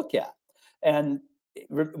look at. And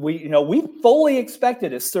we fully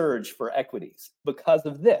expected a surge for equities because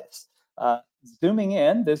of this. Zooming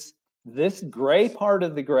in, this gray part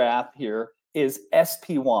of the graph here is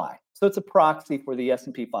SPY. So it's a proxy for the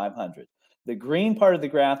S&P 500. The green part of the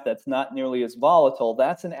graph that's not nearly as volatile,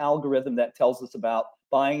 that's an algorithm that tells us about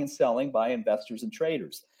buying and selling by investors and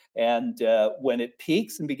traders. And when it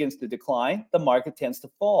peaks and begins to decline, the market tends to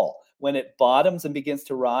fall. When it bottoms and begins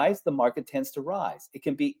to rise, the market tends to rise. It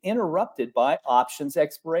can be interrupted by options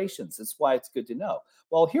expirations. That's why it's good to know.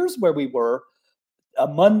 Well, here's where we were a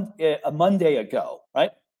Monday ago,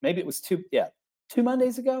 right? Maybe it was 2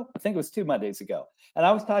 Mondays ago. I think it was 2 Mondays ago. And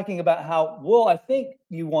I was talking about how, well, I think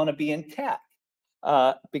you want to be in tech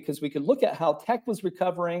because we could look at how tech was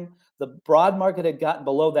recovering. The broad market had gotten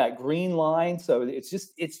below that green line. So it's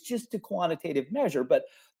just a quantitative measure, but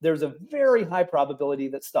there's a very high probability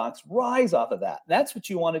that stocks rise off of that. That's what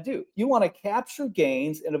you want to do. You want to capture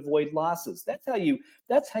gains and avoid losses. That's how you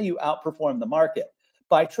outperform the market,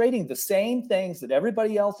 by trading the same things that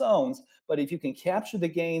everybody else owns. But if you can capture the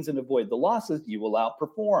gains and avoid the losses, you will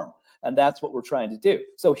outperform. And that's what we're trying to do.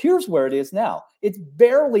 So here's where it is now. It's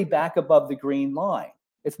barely back above the green line.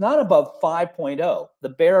 It's not above 5.0, the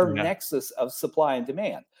bare nexus of supply and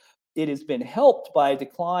demand. It has been helped by a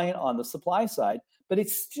decline on the supply side, but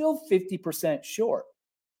it's still 50% short.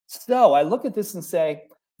 So I look at this and say,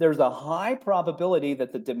 there's a high probability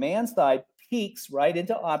that the demand side peaks right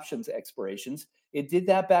into options expirations. It did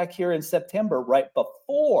that back here in September, right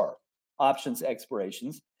before options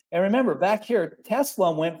expirations. And remember, back here,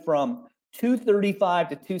 Tesla went from 235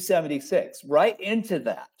 to 276, right into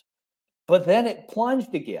that. But then it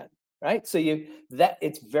plunged again, right? So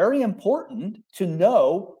it's very important to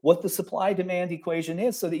know what the supply-demand equation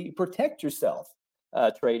is so that you protect yourself.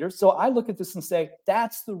 traders. So I look at this and say,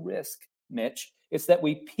 that's the risk, Mitch. It's that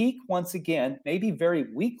we peak once again, maybe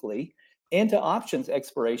very weakly, into options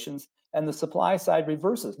expirations, and the supply side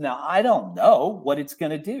reverses. Now, I don't know what it's going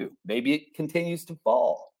to do. Maybe it continues to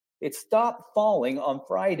fall. It stopped falling on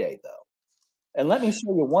Friday, though. And let me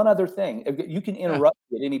show you one other thing. You can interrupt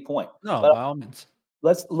me at any point. No, but by all means.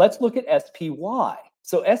 Let's look at SPY.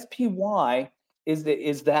 So SPY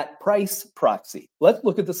is that price proxy. Let's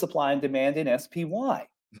look at the supply and demand in SPY.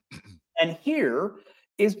 And here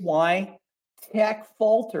is why tech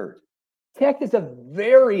faltered. Tech is a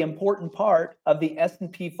very important part of the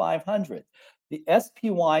S&P 500. The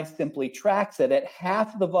SPY simply tracks it at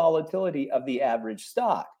half the volatility of the average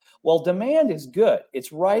stock. Well, demand is good.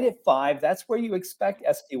 It's right at 5. That's where you expect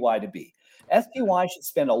SPY to be. SPY should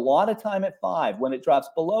spend a lot of time at 5. When it drops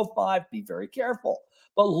below 5, be very careful.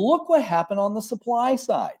 But look what happened on the supply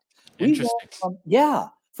side. Interesting.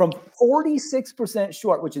 From 46%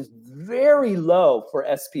 short, which is very low for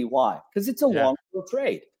SPY because it's a long-term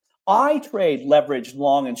trade. I trade leveraged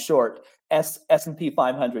long and short S&P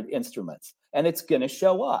 500 instruments, and it's going to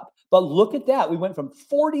show up. But look at that. We went from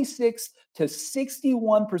 46 to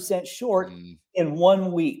 61% short in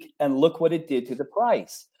 1 week, and look what it did to the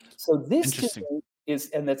price. So this is,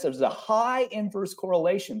 and there's a high inverse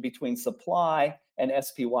correlation between supply and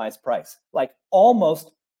SPY's price, like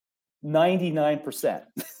almost 99%.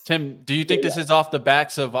 Tim, do you think this is off the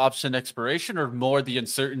backs of option expiration or more the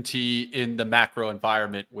uncertainty in the macro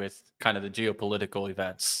environment with kind of the geopolitical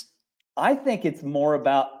events? I think it's more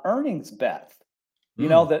about earnings, Beth. You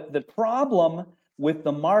know, the problem with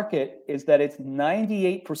the market is that it's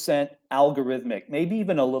 98% algorithmic, maybe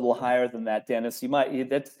even a little higher than that, Dennis.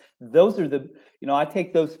 Those are the, I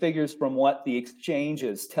take those figures from what the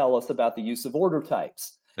exchanges tell us about the use of order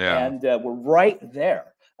types. Yeah. And we're right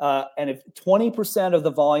there. And if 20% of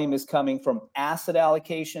the volume is coming from asset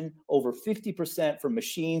allocation, over 50% from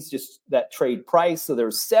machines just that trade price, so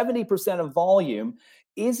there's 70% of volume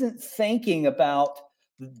isn't thinking about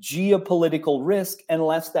geopolitical risk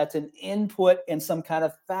unless that's an input in some kind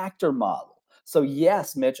of factor model. So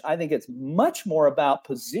yes, Mitch, I think it's much more about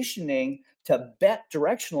positioning to bet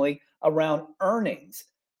directionally around earnings.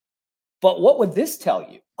 But what would this tell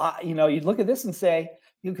you? You'd look at this and say,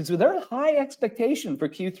 because there's high expectation for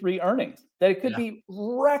Q3 earnings, that it could be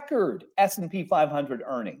record S&P 500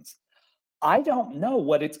 earnings. I don't know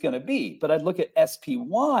what it's going to be, but I'd look at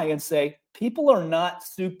SPY and say, people are not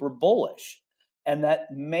super bullish, and that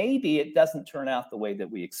maybe it doesn't turn out the way that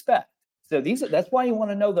we expect. So that's why you want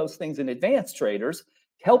to know those things in advance, traders.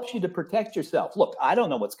 Helps you to protect yourself. Look, I don't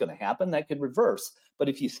know what's going to happen. That could reverse. But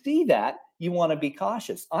if you see that, you want to be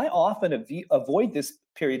cautious. I often avoid this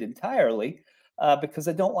period entirely because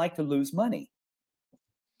I don't like to lose money.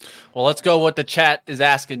 Well, let's go what the chat is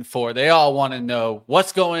asking for. They all want to know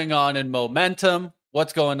what's going on in momentum,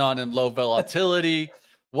 what's going on in low volatility,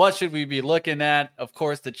 what should we be looking at? Of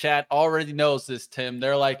course, the chat already knows this, Tim.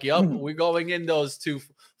 They're like, yup, we're going in those two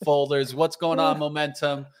folders. What's going on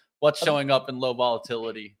momentum? What's showing up in low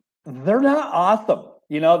volatility? They're not awesome.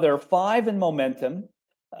 There are 5 in momentum.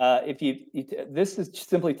 This is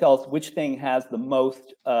simply tell us which thing has the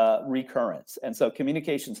most recurrence. And so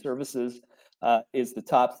communication services is the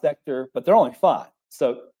top sector, but there are only 5.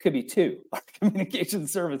 So it could be 2 communication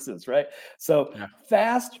services, right? So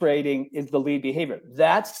fast trading is the lead behavior.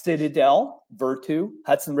 That's Citadel, Virtu,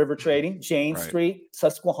 Hudson River Trading, Jane Street,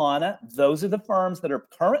 Susquehanna. Those are the firms that are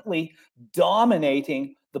currently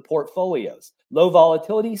dominating the portfolios. Low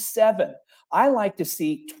volatility, 7. I like to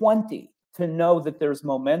see 20 to know that there's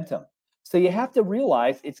momentum. So you have to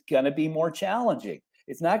realize it's going to be more challenging.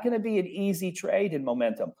 It's not going to be an easy trade in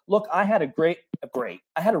momentum. Look, I had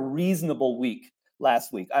a reasonable week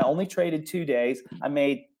last week. I only traded 2 days. I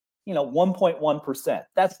made, 1.1%.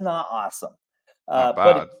 That's not awesome. Not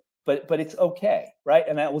bad. But it's okay, right?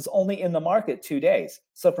 And that was only in the market 2 days.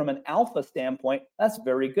 So from an alpha standpoint, that's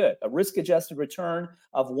very good. A risk-adjusted return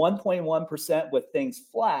of 1.1% with things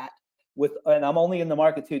flat, and I'm only in the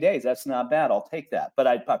market 2 days. That's not bad. I'll take that. But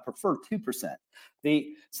I prefer 2%.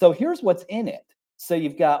 So here's what's in it. So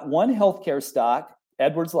you've got one healthcare stock,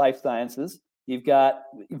 Edwards Lifesciences. You've got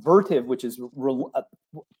Vertiv, which is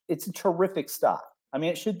it's a terrific stock. I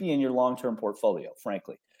mean, it should be in your long-term portfolio,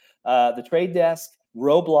 frankly. The Trade Desk,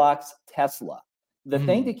 Roblox, Tesla. The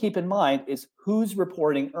thing to keep in mind is who's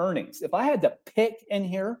reporting earnings. If I had to pick in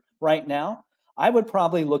here right now, I would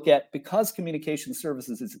probably look at, because communication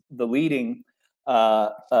services is the leading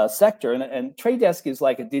sector, and Trade Desk is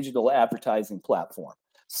like a digital advertising platform.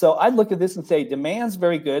 So I'd look at this and say, demand's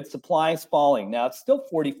very good, supply is falling. Now, it's still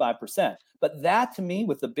 45%. But that, to me,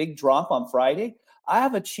 with the big drop on Friday, I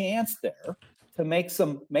have a chance there to make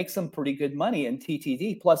some pretty good money in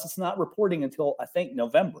TTD. Plus, it's not reporting until I think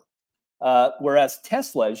November. Whereas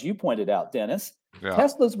Tesla, as you pointed out, Dennis,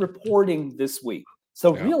 Tesla's reporting this week.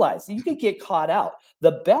 So realize you could get caught out.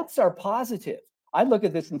 The bets are positive. I look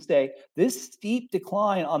at this and say, this steep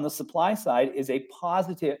decline on the supply side is a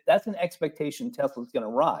positive. That's an expectation Tesla's going to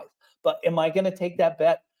rise. But am I going to take that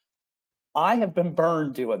bet? I have been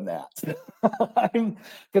burned doing that.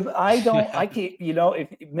 Because I can't,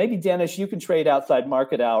 if maybe Dennis, you can trade outside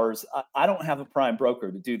market hours. I don't have a prime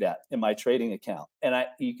broker to do that in my trading account. And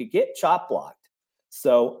you could get chop blocked.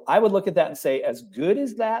 So I would look at that and say, as good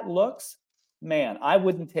as that looks, man, I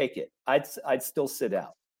wouldn't take it. I'd still sit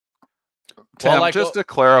out. Tim, just to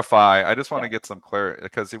clarify, I just want to get some clarity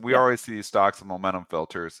because we always see these stocks with momentum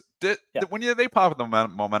filters. When they pop the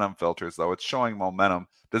momentum filters, though, it's showing momentum.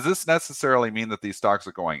 Does this necessarily mean that these stocks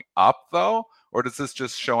are going up, though? Or does this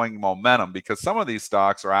just showing momentum? Because some of these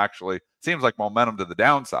stocks are actually, seems like momentum to the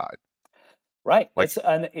downside. Right. It's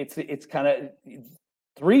kind of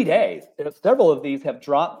 3 days. Several of these have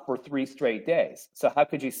dropped for 3 straight days. So how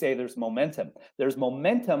could you say there's momentum? There's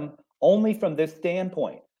momentum only from this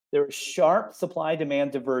standpoint. There is sharp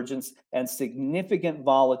supply-demand divergence and significant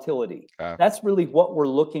volatility. That's really what we're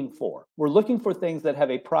looking for. We're looking for things that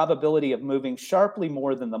have a probability of moving sharply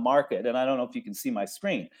more than the market. And I don't know if you can see my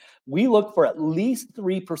screen. We look for at least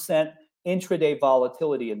 3% intraday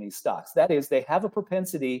volatility in these stocks. That is, they have a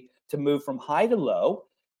propensity to move from high to low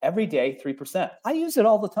every day, 3%. I use it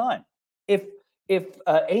all the time. If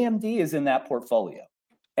AMD is in that portfolio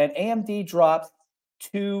and AMD drops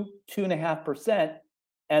 2.5%,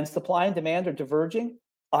 and supply and demand are diverging,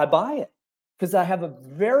 I buy it because I have a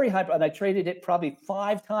very high, and I traded it probably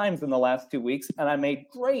 5 times in the last 2 weeks, and I made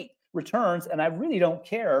great returns, and I really don't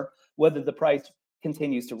care whether the price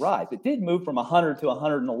continues to rise. It did move from 100 to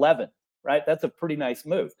 111, right? That's a pretty nice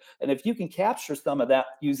move. And if you can capture some of that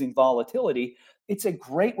using volatility, it's a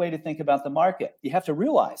great way to think about the market. You have to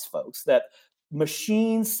realize, folks, that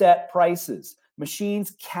machines set prices.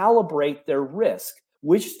 Machines calibrate their risk.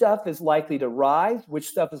 Which stuff is likely to rise? Which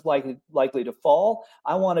stuff is likely to fall?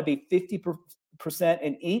 I want to be 50%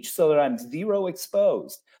 in each so that I'm zero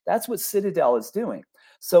exposed. That's what Citadel is doing.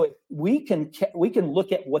 So if we can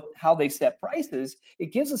look at how they set prices. It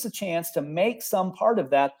gives us a chance to make some part of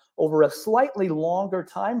that over a slightly longer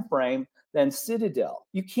time frame than Citadel.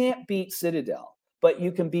 You can't beat Citadel, but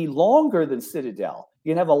you can be longer than Citadel. You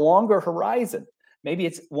can have a longer horizon. Maybe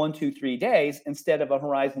it's 1, 2, 3 days instead of a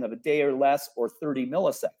horizon of a day or less or 30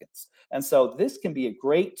 milliseconds. And so this can be a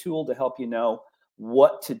great tool to help you know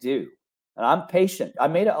what to do. And I'm patient.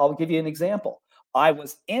 I'll give you an example. I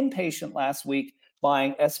was impatient last week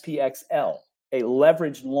buying SPXL, a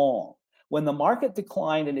leveraged long. When the market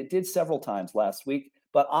declined, and it did several times last week,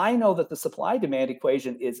 but I know that the supply demand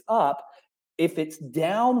equation is up. If it's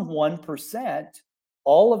down 1%,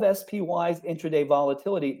 all of SPY's intraday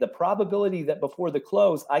volatility, the probability that before the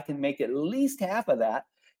close I can make at least half of that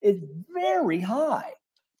is very high.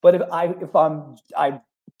 But if I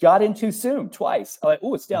got in too soon twice, I'm like,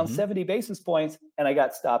 it's down 70 basis points, and I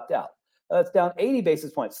got stopped out. It's down 80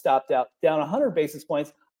 basis points, stopped out. Down 100 basis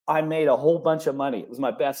points, I made a whole bunch of money. It was my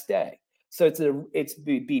best day. So it's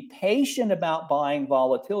be patient about buying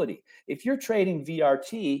volatility. If you're trading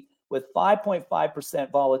VRT with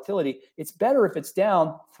 5.5% volatility, it's better if it's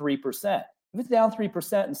down 3%. If it's down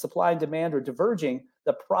 3% and supply and demand are diverging,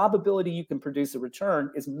 the probability you can produce a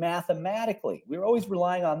return is mathematically, we're always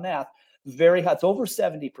relying on math, very high. It's over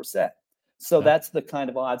 70%. So that's the kind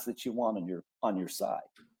of odds that you want on your side.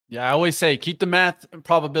 Yeah, I always say keep the math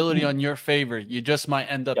probability on your favor. You just might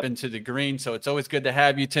end up into the green. So it's always good to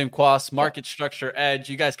have you, Tim Quast, Market Structure Edge.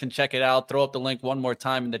 You guys can check it out. Throw up the link one more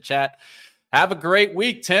time in the chat. Have a great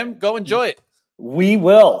week, Tim. Go enjoy it. We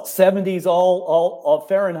will. 70s all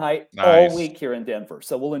Fahrenheit all week here in Denver.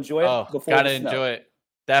 So we'll enjoy it before gotta enjoy it.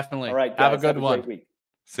 Definitely. All right, guys, have a good one. Great week.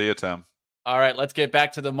 See you, Tim. All right, let's get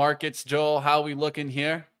back to the markets. Joel, how we looking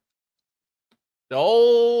here? The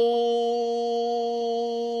old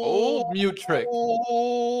mute trick.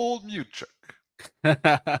 Old mute trick.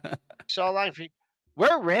 So long for you.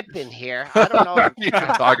 We're ripping here. I don't know. You've been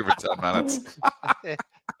talking for 10 minutes.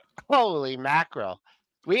 Holy mackerel.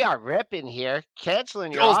 We are ripping here.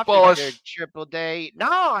 Canceling your Joel's offer bullish. here, triple day. No,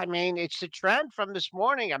 I mean, it's the trend from this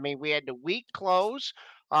morning. I mean, we had the week close.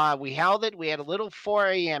 We held it. We had a little 4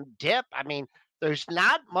 a.m. dip. I mean, there's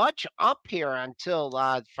not much up here until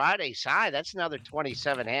Friday's high. That's another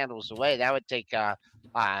 27 handles away. That would take a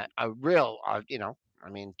real, I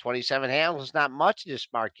mean, 27 handles is not much in this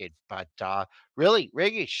market, but really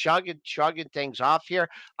shrugging things off here.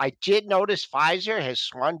 I did notice Pfizer has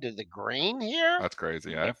swung to the green here. That's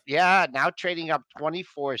crazy, eh? Yeah, now trading up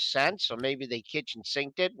 24 cents. So maybe they kitchen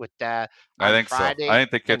sinked it with I think Friday. so. I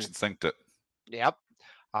think they kitchen sinked it. Yep.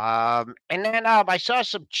 And then I saw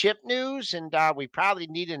some chip news, and we probably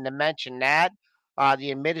needed to mention that.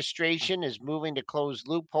 The administration is moving to close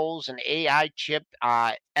loopholes in AI chip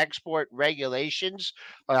export regulations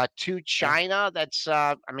to China. That's,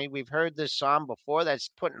 I mean, we've heard this some before.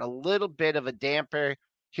 That's putting a little bit of a damper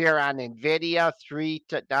here on NVIDIA,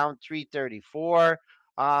 down 334.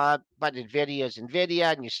 But NVIDIA is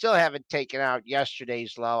NVIDIA, and you still haven't taken out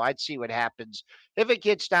yesterday's low. I'd see what happens if it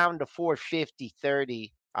gets down to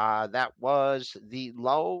 450.30. That was the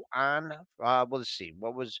low on, well, let's see,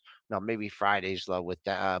 maybe Friday's low with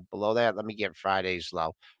that, below that. Let me get Friday's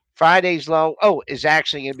low. Friday's low, is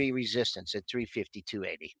actually going to be resistance at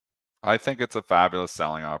 352.80. I think it's a fabulous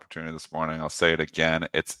selling opportunity this morning. I'll say it again.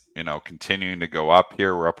 It's, continuing to go up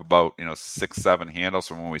here. We're up about, 6-7 handles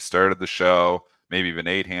from when we started the show, maybe even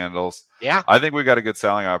 8 handles. Yeah. I think we got a good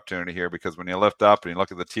selling opportunity here because when you lift up and you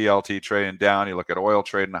look at the TLT trading down, you look at oil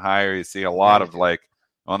trading higher, you see a lot of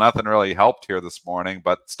nothing really helped here this morning,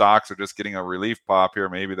 but stocks are just getting a relief pop here.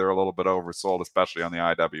 Maybe they're a little bit oversold, especially on the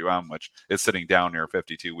IWM, which is sitting down near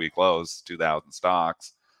 52-week lows, 2,000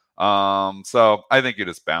 stocks. So I think you're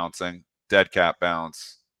just bouncing. Dead cat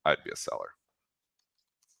bounce. I'd be a seller.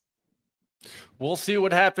 We'll see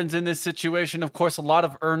what happens in this situation. Of course, a lot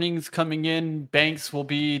of earnings coming in. Banks will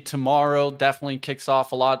be tomorrow. Definitely kicks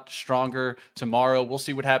off a lot stronger tomorrow. We'll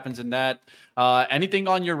see what happens in that. Anything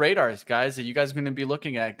on your radars, guys, that you guys are going to be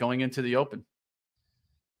looking at going into the open?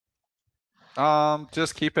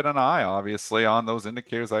 Just keeping an eye, obviously, on those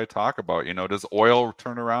indicators I talk about. Does oil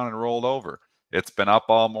turn around and roll over? It's been up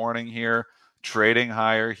all morning here, trading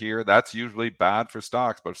higher here. That's usually bad for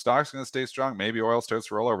stocks, but if stocks are going to stay strong, maybe oil starts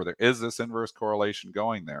to roll over. There is this inverse correlation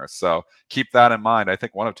going there. So keep that in mind. I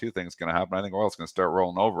think one of two things is going to happen. I think oil's going to start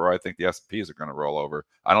rolling over, or I think the S&Ps are going to roll over.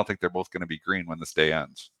 I don't think they're both going to be green when this day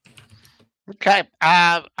ends. Okay.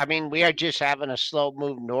 I mean, we are just having a slow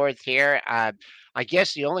move north here. I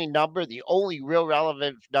guess the only real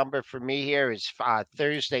relevant number for me here is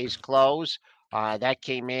Thursday's close. That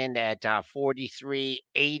came in at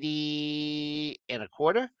 43.80 and a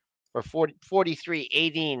quarter, or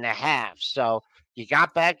 43.80 and a half. So you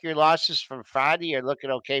got back your losses from Friday. You're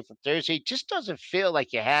looking okay for Thursday. It just doesn't feel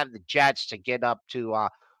like you have the jets to get up to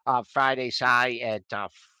Friday's high at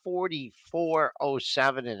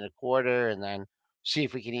 44.07 and a quarter, and then see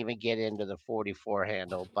if we can even get into the 44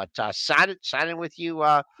 handle. But signing with you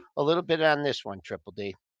a little bit on this one, Triple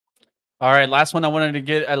D. All right, last one I wanted to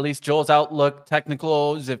get at least Joel's outlook.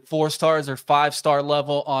 Technical, is it 4 stars or 5-star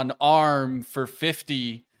level on ARM for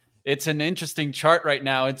 50? It's an interesting chart right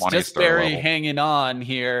now. It's just barely hanging on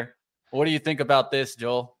here. What do you think about this,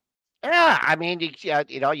 Joel? Yeah, I mean,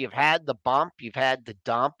 you've had the bump, you've had the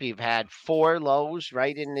dump, you've had 4 lows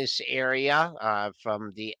right in this area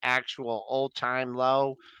from the actual all-time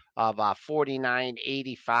low of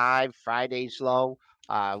 49.85. Friday's low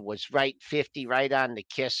was right 50 right on the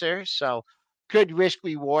kisser. So good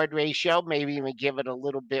risk-reward ratio, maybe even give it a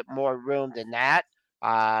little bit more room than that.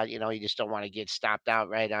 You just don't want to get stopped out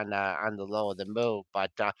right on the low of the move,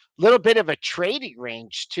 but a little bit of a trading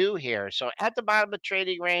range too here. So at the bottom of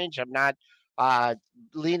trading range, I'm not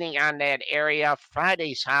leaning on that area.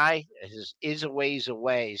 Friday's high is a ways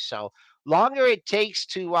away. So longer it takes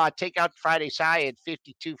to take out Friday's high at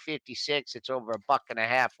 52.56, it's over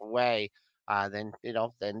 $1.50 away. Then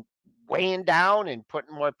weighing down and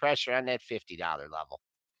putting more pressure on that $50 level.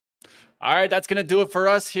 All right, that's going to do it for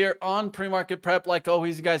us here on Pre-Market Prep. Like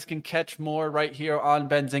always, you guys can catch more right here on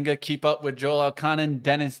Benzinga. Keep up with Joel Elconin,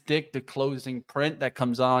 Dennis Dick, the closing print that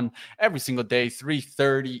comes on every single day,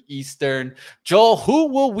 3:30 Eastern. Joel, who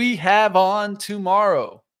will we have on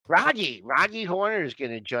tomorrow? Raji Horner is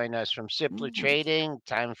going to join us from Simpler Trading.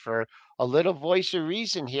 Time for a little voice of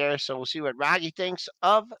reason here. So we'll see what Raji thinks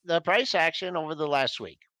of the price action over the last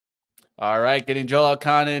week. All right, getting Joel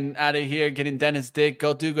Elconin out of here, getting Dennis Dick.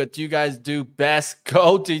 Go do what you guys do best.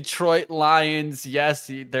 Go Detroit Lions.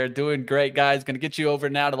 Yes, they're doing great, guys. Going to get you over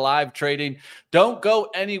now to live trading. Don't go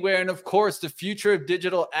anywhere. And, of course, the Future of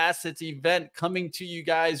Digital Assets event coming to you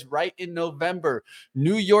guys right in November.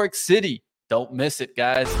 New York City. Don't miss it,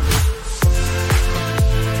 guys.